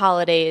like the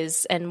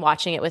holidays and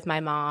watching it with my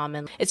mom.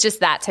 And it's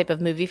just that type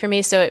of movie for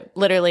me. So it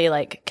literally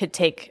like could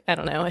take, I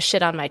don't know, a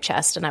shit on my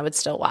chest and I would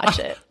still watch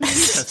it.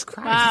 Jesus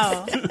Christ.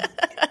 Wow.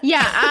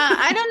 Yeah,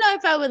 I don't know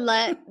if I would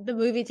let the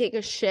movie take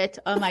a shit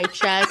on my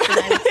chest and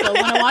I still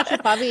want to watch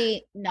it.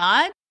 Probably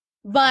not.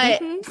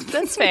 But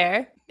that's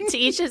fair. To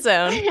each his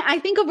own. I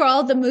think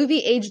overall the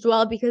movie aged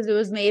well because it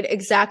was made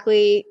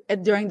exactly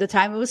during the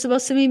time it was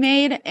supposed to be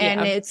made,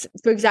 and it's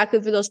for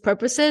those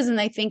purposes.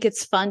 And I think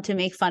it's fun to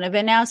make fun of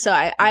it now. So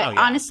I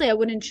honestly I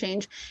wouldn't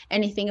change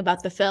anything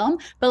about the film.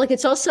 But like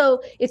it's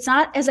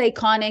not as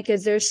iconic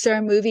as there's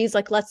certain movies.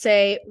 Like let's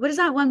say, what is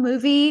that one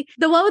movie?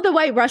 The one with the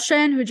white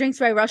Russian who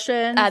drinks White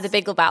Russians. The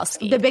Big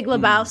Lebowski. The Big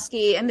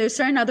Lebowski. And there's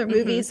certain other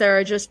movies that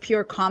are just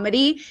pure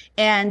comedy,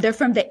 and they're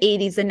from the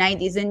 80s and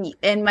 90s,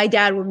 and my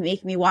dad would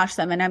make me watch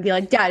them, and I'd be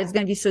like, Dad, it's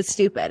going to be so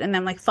stupid. And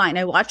I'm like, fine,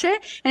 I watch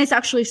it. And it's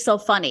actually so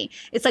funny.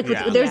 It's like,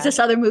 there's this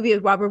other movie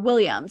with Robert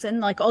Williams and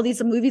like all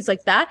these movies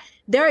like that.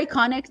 They're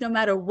iconic no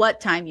matter what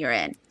time you're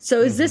in.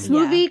 So is this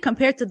movie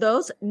compared to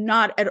those?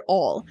 Not at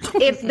all.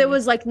 If there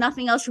was like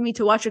nothing else for me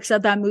to watch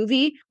except that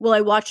movie, will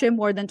I watch it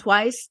more than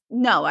twice?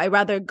 No, I'd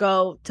rather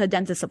go to a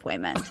dentist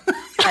appointment.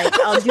 Like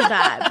I'll do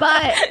that.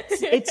 But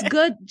it's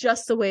good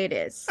just the way it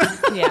is.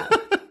 Yeah.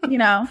 You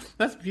know?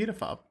 That's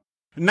beautiful.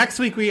 Next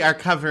week, we are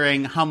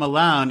covering Home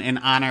Alone in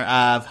honor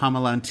of Home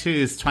Alone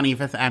 2's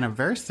 25th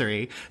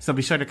anniversary. So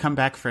be sure to come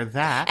back for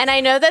that. And I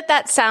know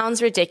that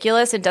sounds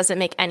ridiculous and doesn't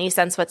make any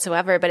sense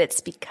whatsoever, but it's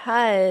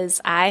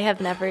because I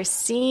have never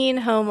seen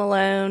Home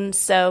Alone.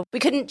 So we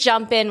couldn't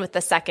jump in with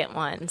the second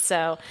one.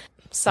 So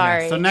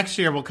sorry. Yeah, so next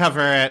year, we'll cover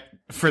it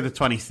for the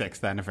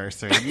 26th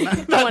anniversary.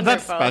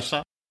 That's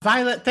special.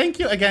 Violet, thank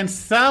you again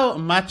so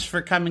much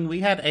for coming.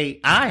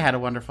 I had a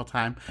wonderful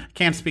time.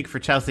 Can't speak for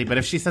Chelsea, but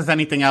if she says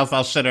anything else,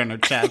 I'll shit her in her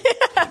chest.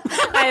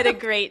 I had a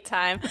great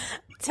time.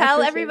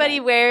 Tell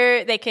everybody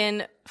where they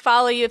can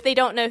follow you. If they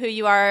don't know who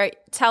you are,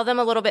 tell them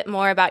a little bit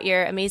more about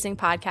your amazing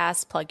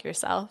podcast. Plug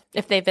yourself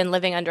if they've been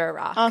living under a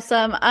rock.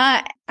 Awesome.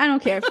 I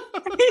don't care.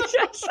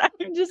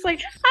 I'm just like,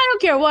 I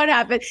don't care what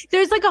happened.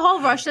 There's like a whole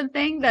Russian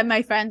thing that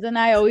my friends and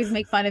I always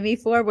make fun of me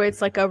for, where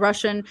it's like a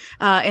Russian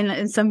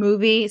in some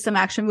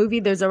action movie.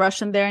 There's a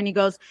Russian there and he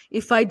goes,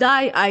 if I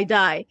die, I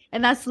die.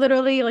 And that's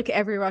literally like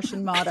every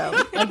Russian motto.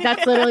 Like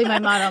that's literally my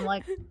motto. I'm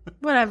like,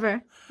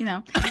 whatever, you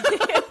know.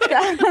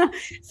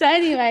 So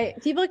anyway,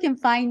 people can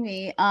find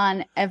me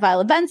on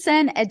Violet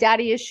Benson at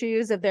Daddy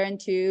Issues if they're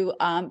into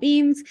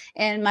beams,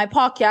 and my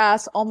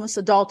podcast Almost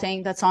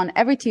Adulting, that's on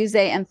every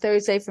Tuesday and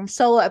Thursday, from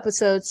solo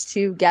episodes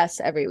to guests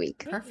every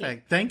week.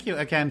 Perfect. Thank you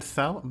again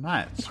so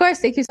much. Of course.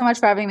 Thank you so much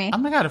for having me. Oh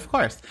my God, of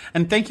course.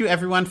 And thank you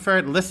everyone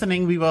for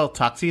listening. We will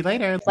talk to you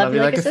later. Love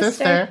you like a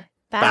sister.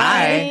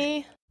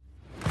 Bye.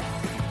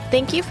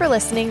 Thank you for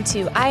listening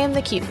to I Am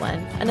the Cute One,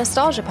 a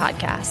nostalgia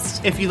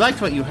podcast. If you liked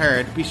what you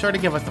heard, be sure to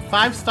give us a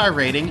 5-star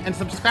rating and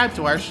subscribe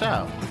to our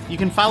show. You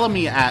can follow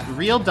me at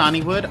Real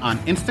Donnywood on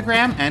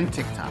Instagram and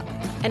TikTok.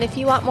 And if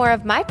you want more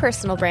of my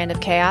personal brand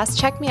of chaos,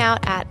 check me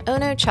out at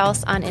Ono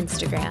Chels on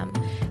Instagram.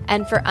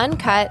 And for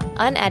uncut,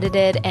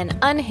 unedited, and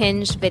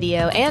unhinged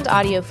video and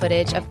audio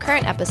footage of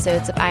current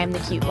episodes of I Am the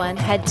Cute One,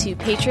 head to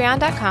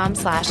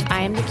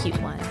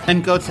patreon.com/IamTheCuteOne.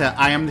 And go to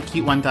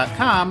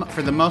IamTheCuteOne.com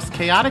for the most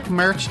chaotic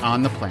merch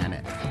on the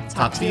planet.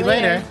 Talk to you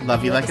later.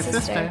 Love you like a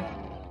sister.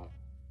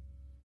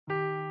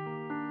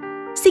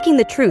 Seeking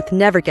the truth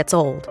never gets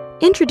old.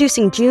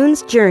 Introducing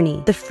June's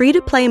Journey, the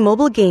free-to-play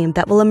mobile game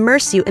that will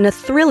immerse you in a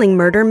thrilling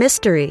murder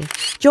mystery.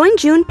 Join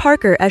June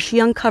Parker as she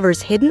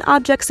uncovers hidden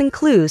objects and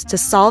clues to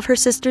solve her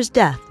sister's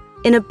death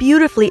in a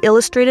beautifully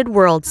illustrated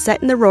world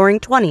set in the Roaring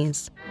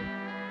 '20s.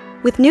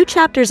 With new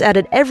chapters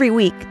added every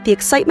week, the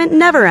excitement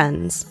never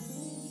ends.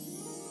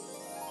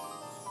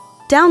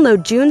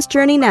 Download June's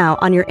Journey now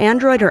on your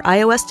Android or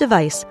iOS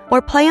device,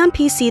 or play on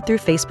PC through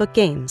Facebook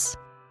Games.